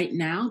time right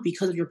now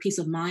because of your peace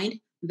of mind,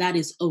 that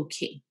is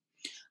okay.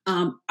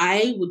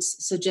 I would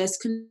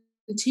suggest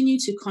continue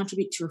to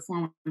contribute to your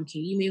 401k.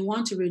 You may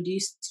want to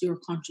reduce your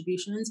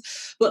contributions,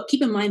 but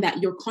keep in mind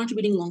that you're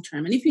contributing long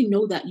term. And if you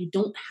know that you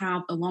don't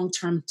have a long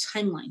term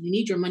timeline, you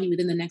need your money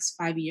within the next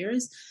 5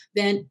 years,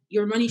 then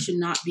your money should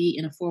not be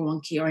in a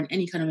 401k or in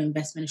any kind of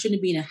investment. It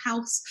shouldn't be in a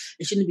house.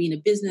 It shouldn't be in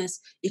a business.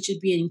 It should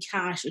be in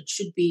cash. It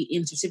should be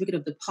in certificate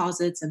of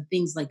deposits and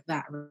things like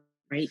that,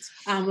 right?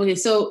 Okay,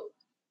 so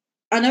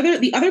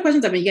the other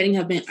questions I've been getting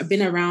have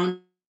been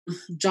around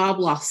job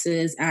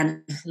losses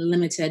and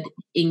limited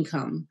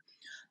income.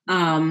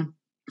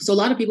 So a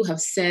lot of people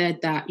have said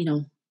that,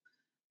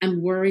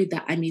 I'm worried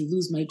that I may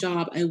lose my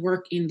job. I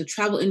work in the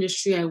travel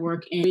industry. I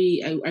work in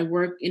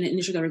an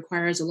industry that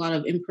requires a lot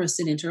of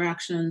in-person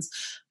interactions.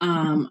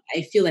 I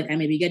feel like I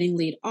may be getting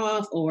laid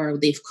off, or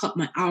they've cut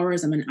my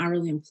hours. I'm an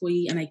hourly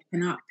employee, and I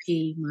cannot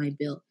pay my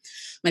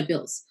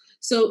bills.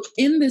 So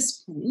in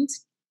this point,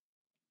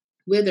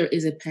 where there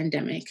is a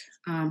pandemic,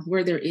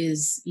 where there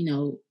is,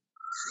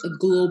 a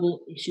global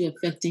issue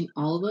affecting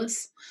all of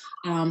us,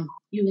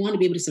 you want to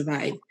be able to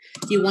survive.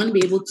 You want to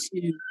be able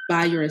to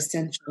buy your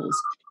essentials.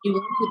 You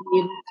want to be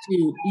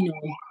able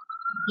to,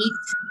 eat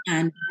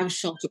and have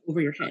shelter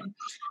over your head.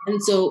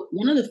 And so,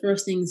 one of the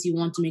first things you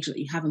want to make sure that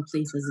you have in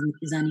place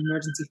is an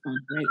emergency fund,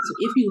 right? So,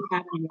 if you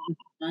have an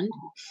emergency fund,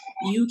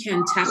 you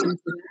can tap into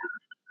that.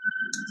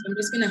 So, I'm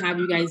just going to have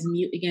you guys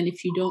mute again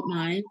if you don't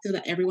mind, so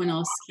that everyone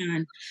else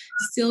can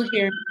still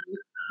hear me.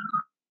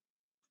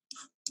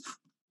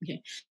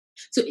 Okay.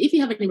 So if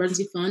you have an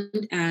emergency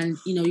fund and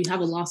you have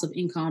a loss of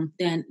income,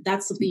 then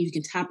that's something you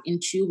can tap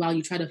into while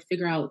you try to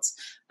figure out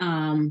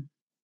um,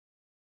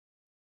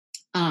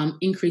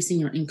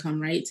 increasing your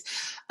income, right?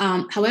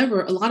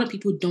 However, a lot of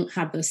people don't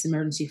have this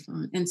emergency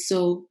fund, and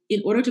so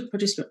in order to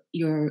purchase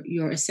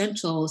your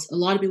essentials, a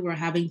lot of people are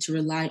having to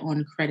rely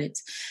on credit.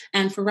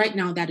 And for right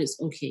now, that is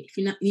okay. If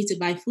you need to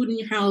buy food in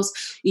your house,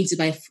 you need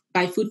to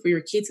buy food for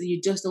your kids, and you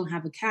just don't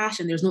have the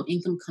cash and there's no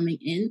income coming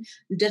in,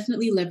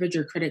 definitely leverage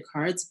your credit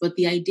cards. But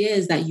the idea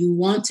is that you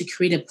want to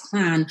create a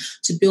plan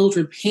to build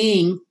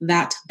repaying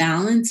that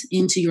balance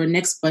into your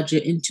next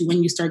budget, into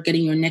when you start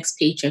getting your next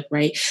paycheck,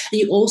 right?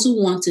 And you also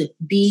want to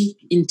be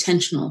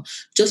intentional.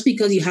 Just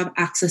because you have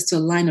access to a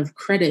line of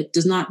credit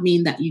does not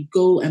mean that you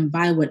go and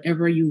buy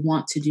whatever you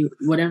want to do,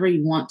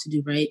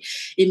 right?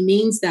 It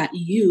means that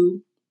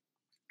you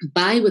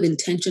buy with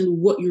intention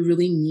what you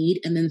really need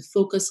and then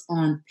focus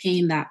on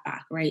paying that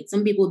back, right?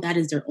 Some people, that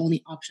is their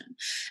only option.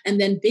 And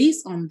then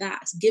based on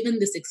that, given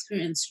this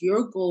experience,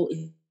 your goal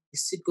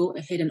is to go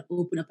ahead and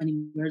open up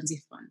an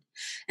emergency fund.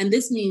 And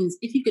this means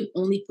if you can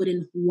only put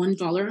in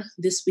 $1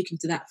 this week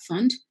into that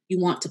fund, you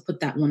want to put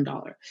that $1.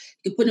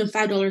 You can put in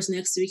 $5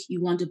 next week,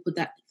 you want to put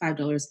that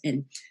 $5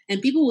 in.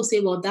 And people will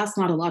say, well, that's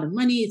not a lot of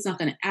money. It's not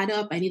going to add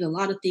up. I need a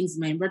lot of things in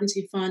my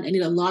emergency fund. I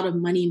need a lot of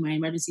money in my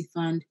emergency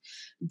fund.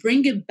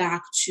 Bring it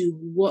back to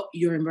what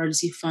your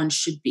emergency fund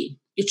should be.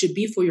 It should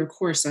be for your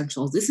core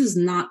essentials. This is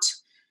not,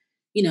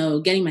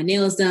 getting my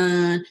nails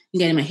done,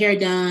 getting my hair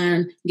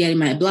done, getting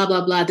my blah,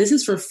 blah, blah. This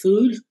is for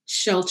food,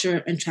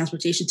 shelter, and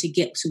transportation to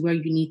get to where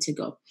you need to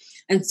go.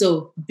 And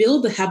so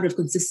build the habit of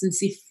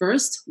consistency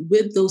first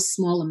with those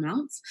small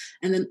amounts.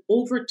 And then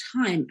over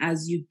time,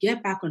 as you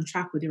get back on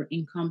track with your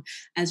income,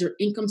 as your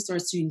income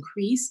starts to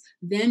increase,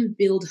 then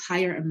build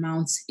higher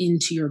amounts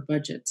into your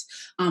budget.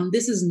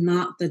 This is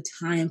not the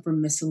time for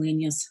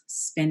miscellaneous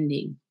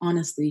spending.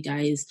 Honestly,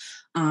 guys,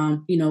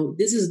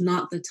 this is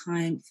not the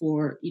time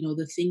for,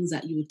 the things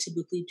that you would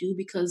typically do,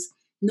 because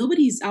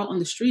nobody's out on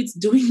the streets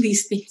doing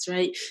these things,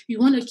 right? You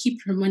want to keep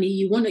your money.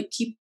 You want to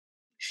keep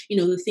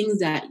the things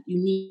that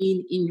you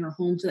need in your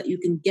home so that you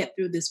can get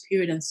through this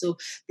period. And so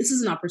this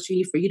is an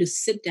opportunity for you to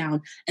sit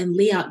down and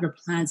lay out your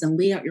plans and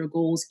lay out your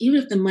goals.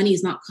 Even if the money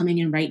is not coming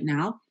in right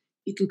now,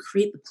 you can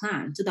create the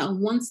plan so that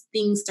once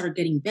things start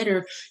getting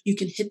better, you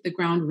can hit the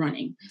ground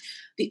running.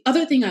 The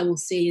other thing I will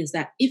say is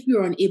that if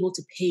you're unable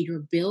to pay your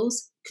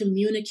bills,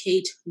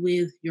 communicate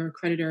with your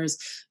creditors,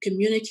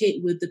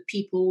 communicate with the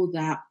people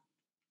that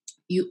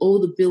you owe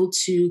the bill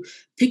to,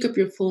 pick up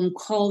your phone,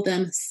 call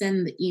them,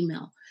 send the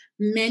email.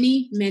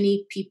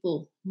 Many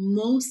people,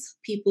 most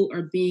people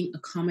are being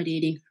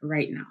accommodating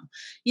right now.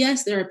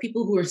 Yes, there are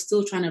people who are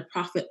still trying to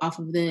profit off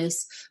of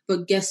this,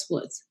 but guess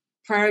what?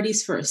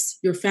 Priorities first.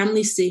 Your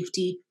family's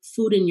safety,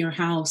 food in your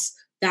house,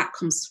 that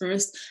comes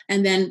first.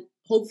 And then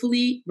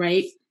hopefully,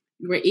 right,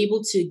 we're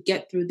able to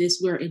get through this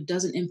where it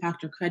doesn't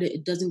impact your credit,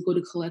 it doesn't go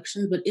to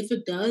collections. But if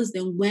it does,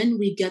 then when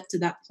you get to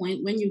that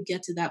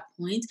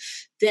point,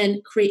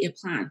 then create a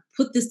plan.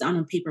 Put this down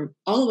on paper.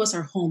 All of us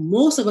are home.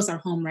 Most of us are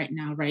home right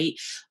now, right?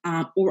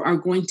 Or are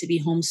going to be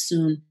home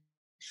soon.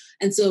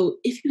 And so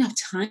if you have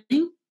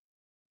time,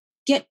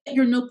 get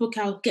your notebook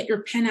out, get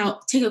your pen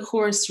out, take a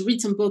course, read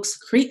some books,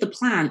 create the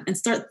plan, and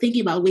start thinking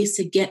about ways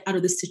to get out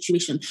of this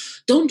situation.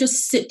 Don't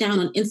just sit down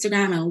on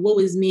Instagram and woe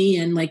is me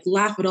and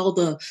laugh at all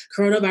the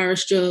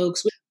coronavirus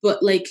jokes, but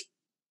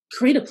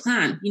create a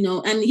plan,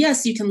 and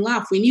yes, you can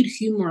laugh. We need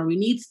humor. We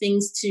need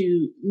things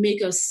to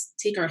make us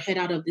take our head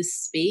out of this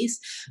space,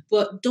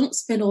 but don't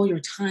spend all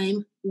your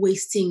time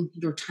wasting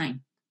your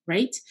time,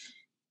 right?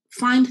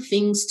 Find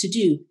things to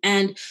do.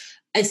 And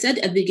I said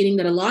at the beginning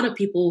that a lot of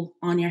people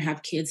on here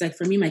have kids. Like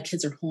for me, my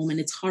kids are home and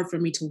it's hard for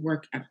me to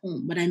work at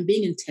home, but I'm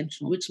being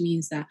intentional, which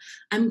means that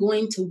I'm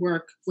going to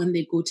work when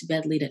they go to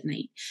bed late at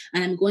night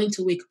and I'm going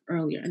to wake up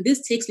earlier. And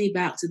this takes me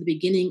back to the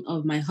beginning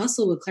of my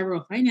hustle with Clever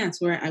Girl Finance,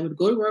 where I would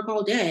go to work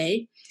all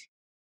day,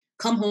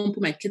 come home,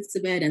 put my kids to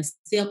bed and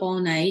stay up all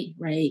night,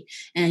 right?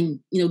 And,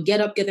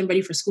 get up, get them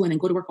ready for school and then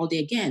go to work all day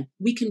again.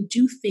 We can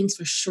do things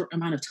for short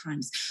amount of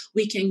times.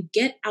 We can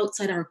get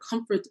outside our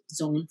comfort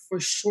zone for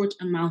short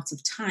amounts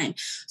of time.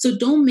 So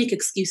don't make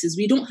excuses.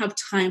 We don't have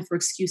time for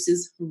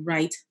excuses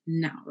right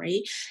now,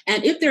 right?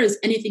 And if there is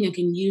anything I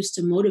can use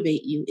to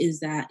motivate you is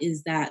that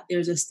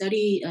there's a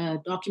study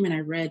document I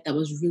read that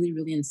was really,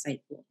 really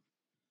insightful.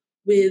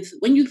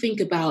 When you think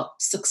about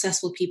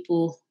successful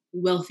people,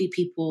 wealthy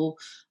people,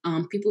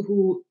 people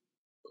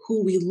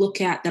who we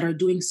look at that are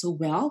doing so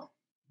well,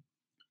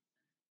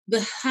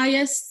 the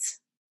highest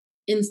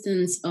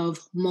instance of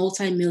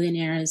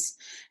multimillionaires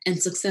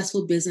and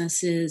successful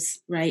businesses,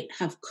 right,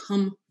 have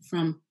come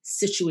from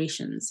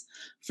situations,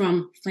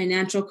 from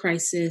financial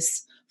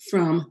crisis,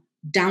 from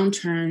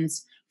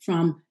downturns,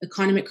 from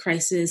economic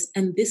crisis.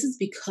 And this is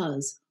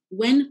because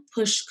when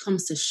push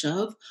comes to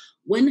shove,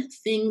 when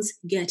things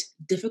get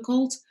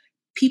difficult,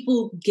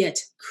 people get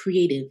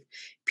creative.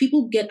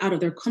 People get out of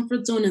their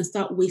comfort zone and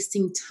start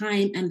wasting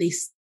time, and they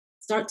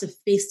start to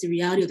face the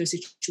reality of their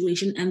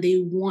situation, and they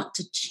want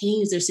to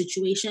change their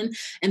situation,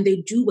 and they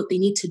do what they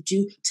need to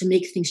do to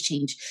make things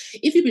change.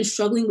 If you've been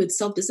struggling with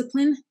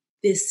self-discipline,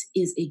 this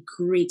is a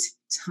great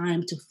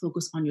time to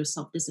focus on your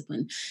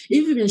self-discipline.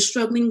 If you've been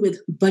struggling with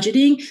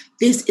budgeting,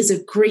 this is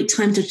a great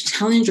time to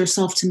challenge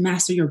yourself to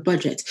master your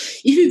budget.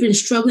 If you've been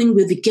struggling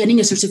with getting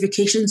a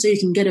certification so you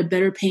can get a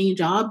better paying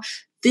job,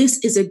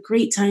 this is a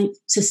great time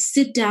to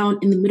sit down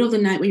in the middle of the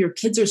night when your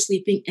kids are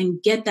sleeping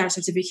and get that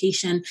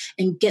certification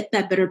and get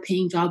that better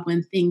paying job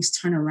when things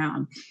turn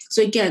around.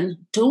 So again,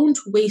 don't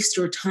waste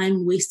your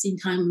time wasting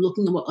time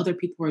looking at what other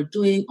people are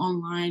doing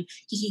online.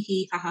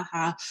 Ha ha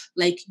ha.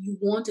 Like, you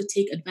want to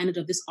take advantage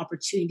of this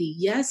opportunity.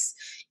 Yes,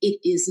 it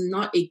is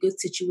not a good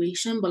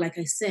situation, but like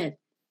I said,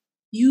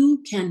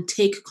 you can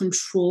take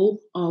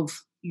control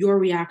of your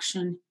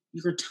reaction,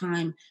 your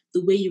time,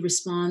 the way you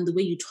respond, the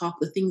way you talk,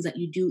 the things that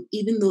you do,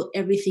 even though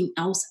everything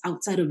else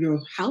outside of your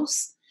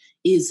house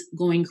is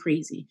going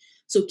crazy.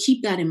 So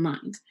keep that in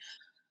mind.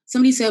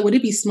 Somebody said, would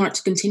it be smart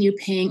to continue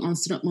paying on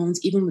student loans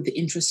even with the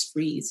interest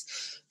freeze?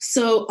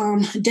 So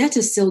debt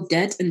is still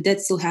debt, and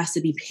debt still has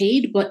to be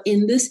paid. But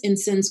in this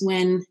instance,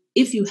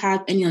 if you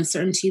have any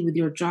uncertainty with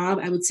your job,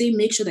 I would say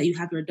make sure that you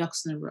have your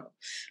ducks in a row.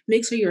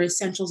 Make sure your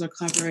essentials are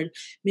covered.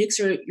 Make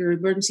sure your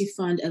emergency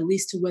fund, at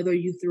least to weather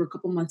you through a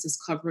couple months, is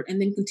covered.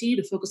 And then continue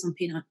to focus on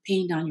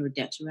paying down your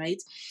debt,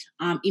 right?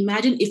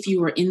 Imagine if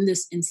you were in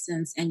this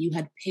instance and you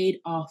had paid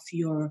off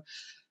your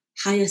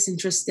highest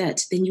interest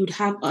debt, then you would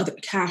have other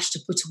cash to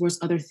put towards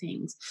other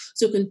things.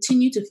 So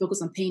continue to focus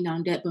on paying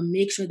down debt, but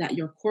make sure that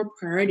your core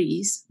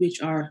priorities,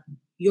 which are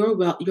your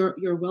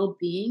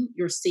well-being,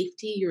 your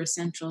safety, your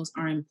essentials,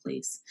 are in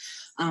place.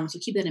 So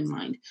keep that in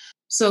mind.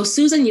 So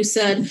Susan, you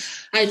said,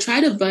 I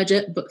tried to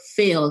budget but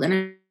failed,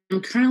 and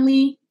I'm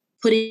currently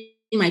putting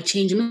my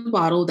change in the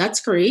bottle. That's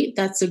great.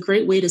 That's a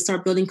great way to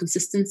start building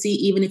consistency,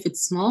 even if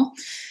it's small.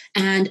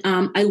 And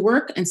I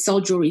work and sell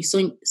jewelry.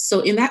 So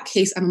in that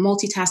case, I'm a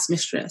multitask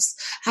mistress.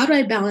 How do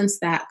I balance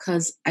that?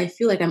 Because I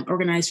feel like I'm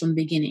organized from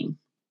the beginning.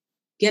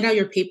 Get out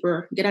your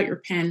paper, get out your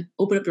pen,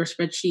 open up your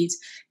spreadsheets,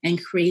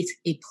 and create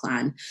a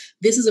plan.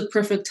 This is a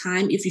perfect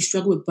time, if you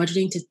struggle with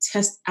budgeting, to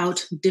test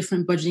out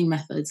different budgeting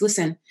methods.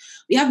 Listen,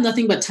 we have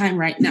nothing but time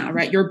right now,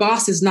 right? Your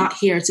boss is not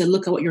here to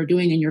look at what you're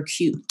doing in your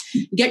queue.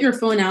 Get your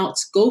phone out,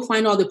 go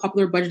find all the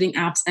popular budgeting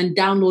apps and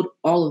download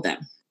all of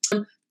them.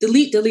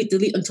 Delete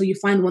until you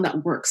find one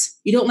that works.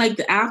 You don't like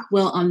the app?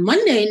 Well, on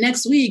Monday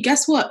next week,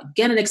 guess what?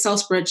 Get an Excel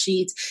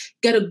spreadsheet,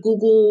 get a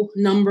Google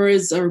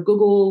Numbers or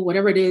Google,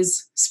 whatever it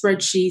is,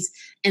 spreadsheet,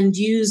 and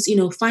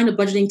find a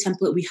budgeting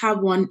template. We have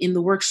one in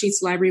the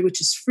worksheets library,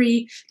 which is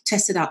free.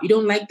 Test it out. You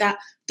don't like that?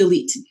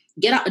 Delete.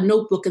 Get out a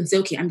notebook and say,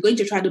 okay, I'm going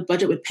to try to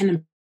budget with pen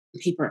and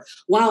paper.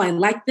 Wow, I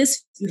like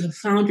this. You have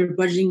found your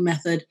budgeting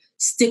method.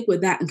 Stick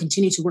with that and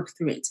continue to work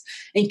through it.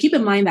 And keep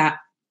in mind that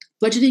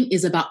budgeting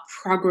is about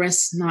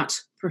progress, not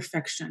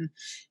perfection.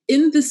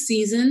 In this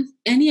season,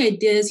 any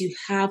ideas you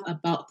have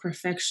about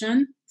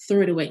perfection,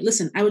 throw it away.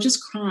 Listen, I was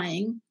just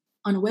crying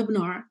on a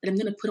webinar that I'm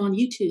going to put on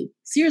YouTube.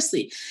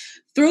 Seriously,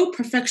 throw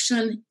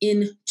perfection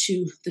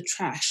into the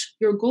trash.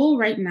 Your goal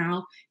right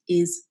now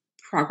is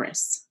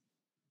progress.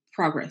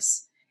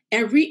 Progress.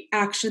 Every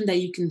action that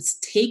you can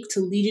take to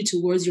lead you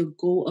towards your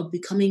goal of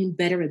becoming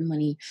better at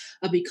money,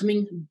 of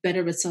becoming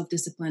better at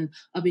self-discipline,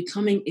 of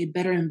becoming a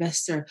better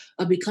investor,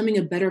 of becoming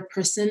a better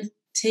person,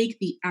 take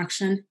the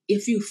action.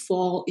 If you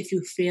fall, if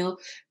you fail,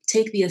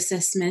 take the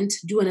assessment,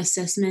 do an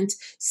assessment,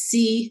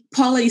 see,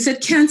 Paula, you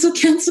said cancel.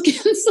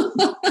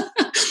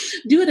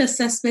 Do an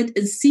assessment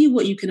and see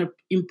what you can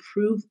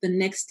improve the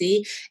next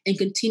day and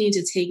continue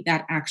to take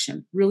that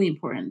action. Really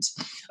important.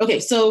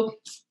 Okay, so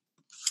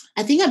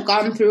I think I've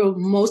gone through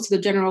most of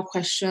the general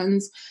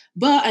questions,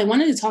 but I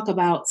wanted to talk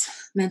about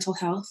mental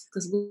health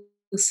because,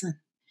 listen,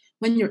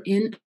 when you're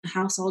in a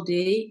house all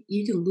day,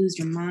 you can lose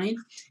your mind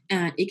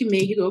and it can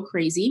make you go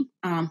crazy,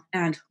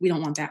 and we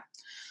don't want that.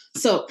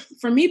 So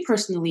for me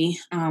personally,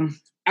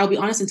 I'll be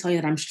honest and tell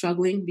you that I'm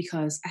struggling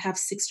because I have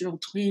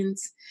 6-year-old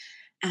twins,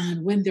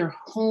 and when they're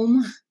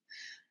home,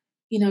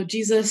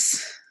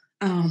 Jesus,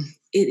 it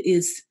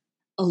is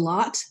a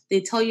lot.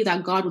 They tell you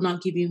that God will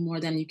not give you more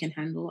than you can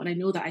handle. And I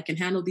know that I can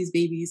handle these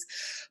babies.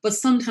 But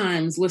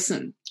sometimes,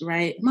 listen,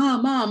 right?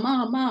 Mom,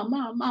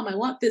 I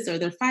want this, or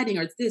they're fighting,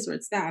 or it's this, or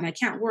it's that. And I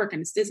can't work,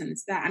 and it's this, and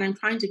it's that. And I'm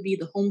trying to be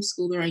the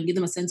homeschooler and give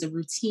them a sense of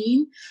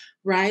routine,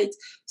 right?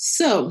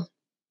 So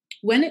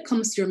when it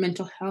comes to your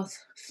mental health,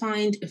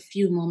 find a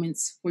few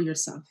moments for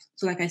yourself.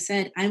 So, like I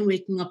said, I'm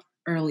waking up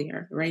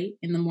earlier, right,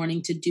 in the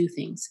morning to do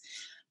things,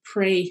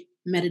 pray,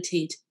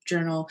 meditate,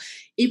 journal,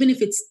 even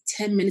if it's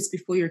 10 minutes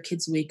before your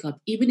kids wake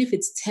up, even if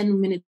it's 10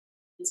 minutes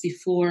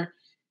before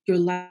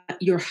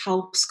your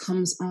house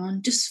comes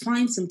on, just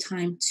find some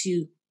time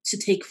to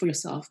take for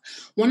yourself.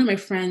 One of my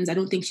friends, I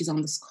don't think she's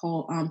on this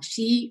call,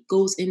 she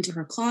goes into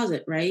her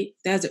closet, right?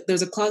 There's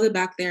a closet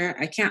back there.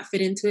 I can't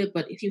fit into it,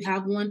 but if you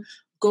have one,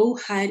 go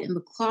hide in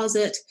the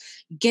closet,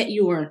 get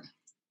your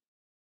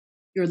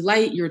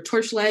light, your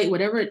torchlight,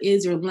 whatever it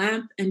is, your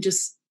lamp, and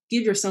just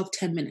give yourself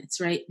 10 minutes,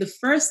 right? The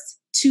first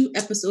 2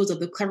 episodes of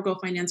the Clever Girl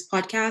Finance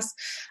podcast,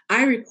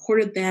 I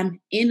recorded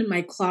them in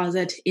my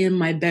closet in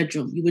my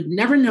bedroom. You would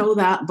never know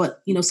that,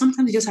 but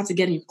sometimes you just have to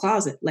get in your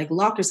closet, like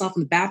lock yourself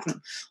in the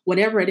bathroom,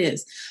 whatever it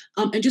is,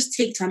 and just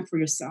take time for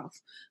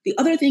yourself. The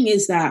other thing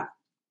is that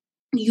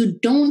you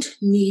don't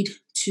need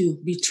to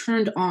be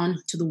turned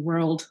on to the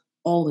world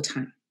all the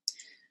time.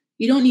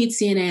 You don't need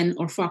CNN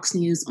or Fox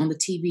News on the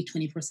TV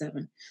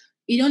 24/7.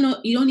 You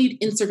don't need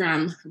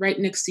Instagram right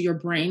next to your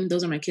brain.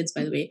 Those are my kids,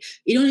 by the way.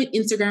 You don't need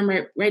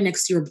Instagram right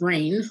next to your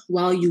brain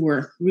while you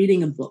were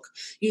reading a book.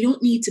 You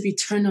don't need to be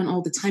turned on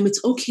all the time.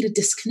 It's okay to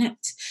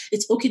disconnect.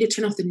 It's okay to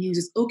turn off the news.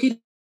 It's okay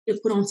to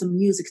put on some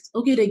music. It's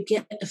okay to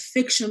get a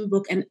fiction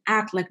book and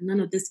act like none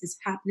of this is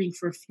happening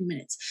for a few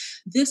minutes.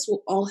 This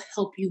will all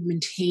help you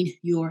maintain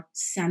your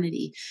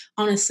sanity.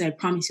 Honestly, I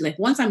promise you, like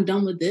once I'm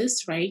done with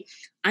this, right,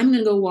 I'm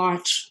going to go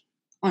watch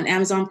on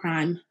Amazon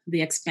Prime,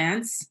 The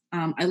Expanse.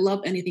 I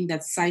love anything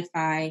that's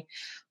sci-fi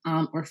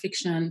or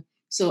fiction.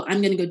 So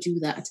I'm going to go do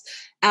that.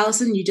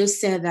 Allison, you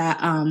just said that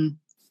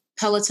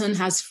Peloton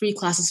has free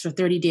classes for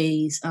 30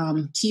 days.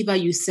 Kiva,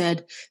 you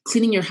said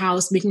cleaning your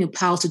house, making a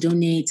pile to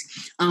donate.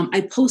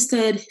 I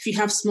posted, if you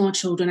have small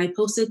children, I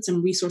posted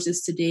some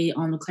resources today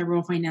on the Clever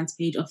Girl Finance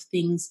page of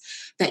things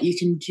that you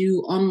can do,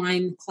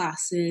 online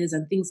classes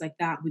and things like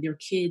that with your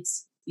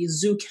kids, these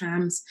zoo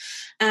camps.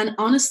 And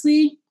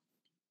honestly,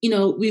 a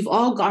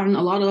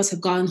lot of us have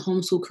gotten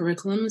homeschool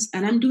curriculums,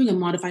 and I'm doing a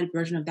modified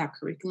version of that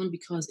curriculum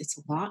because it's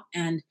a lot.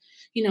 And,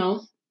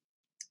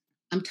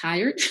 I'm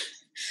tired.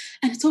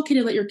 And it's okay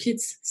to let your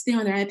kids stay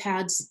on their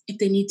iPads if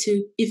they need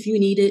to, if you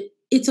need it.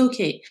 It's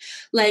okay.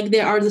 Like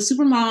there are the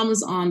super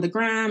moms on the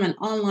gram and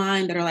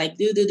online that are like,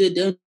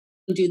 don't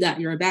do that.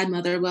 You're a bad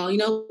mother.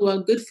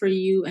 Well, good for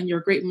you and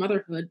your great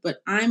motherhood. But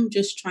I'm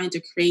just trying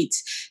to create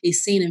a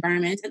sane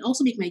environment and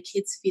also make my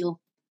kids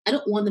feel, I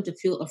don't want them to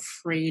feel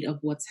afraid of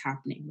what's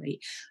happening, right?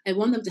 I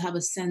want them to have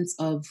a sense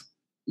of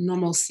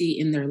normalcy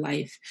in their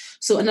life.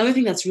 So another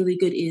thing that's really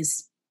good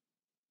is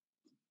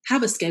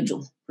have a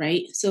schedule,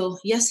 right? So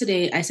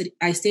yesterday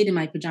I stayed in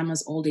my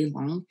pajamas all day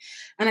long,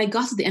 and I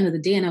got to the end of the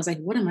day and I was like,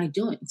 what am I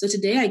doing? So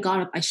today I got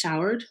up, I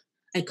showered,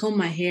 I combed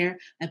my hair,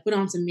 I put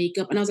on some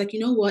makeup, and I was like, you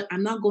know what?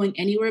 I'm not going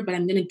anywhere, but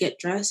I'm going to get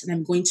dressed and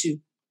I'm going to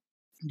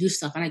do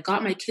stuff. And I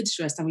got my kids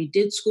dressed and we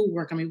did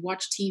schoolwork and we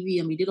watched TV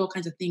and we did all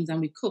kinds of things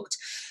and we cooked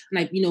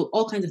and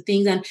all kinds of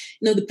things. And,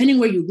 depending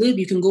where you live,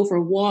 you can go for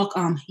a walk.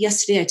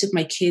 Yesterday I took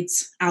my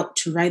kids out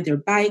to ride their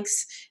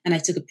bikes and I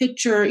took a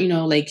picture,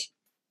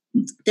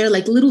 they're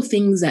like little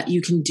things that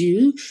you can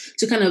do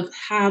to kind of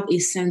have a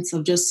sense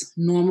of just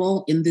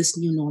normal in this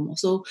new normal.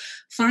 So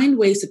find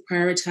ways to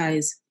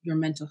prioritize your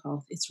mental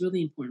health. It's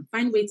really important.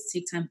 Find ways to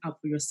take time out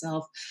for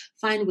yourself.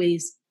 Find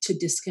ways to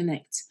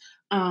disconnect.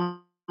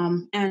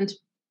 And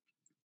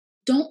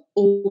don't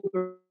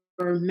over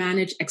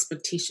manage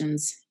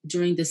expectations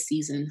during this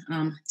season.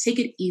 Take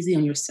it easy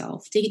on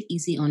yourself. Take it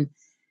easy on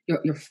your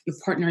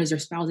partners,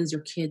 your spouses,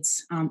 your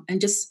kids, and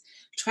just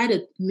try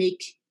to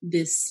make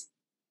this,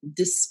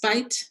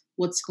 despite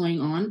what's going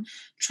on,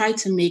 try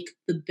to make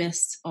the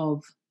best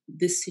of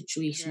this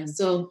situation. Yeah.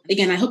 So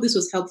again, I hope this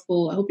was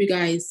helpful. I hope you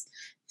guys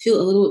feel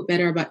a little bit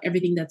better about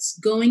everything that's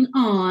going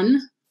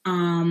on.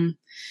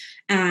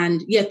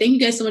 And yeah, thank you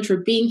guys so much for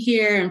being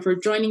here and for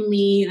joining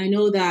me. I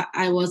know that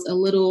I was a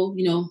little,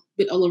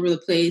 bit all over the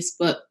place,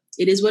 but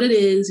it is what it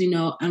is,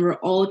 and we're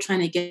all trying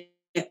to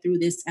get through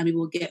this, and we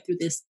will get through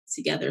this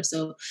together.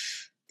 So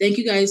thank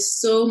you guys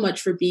so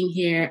much for being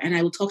here, and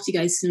I will talk to you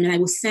guys soon. And I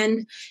will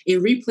send a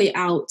replay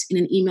out in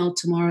an email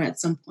tomorrow at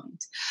some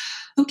point.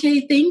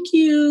 Okay, thank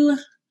you.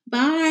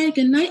 Bye.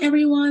 Good night,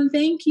 everyone.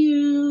 Thank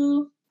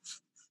you.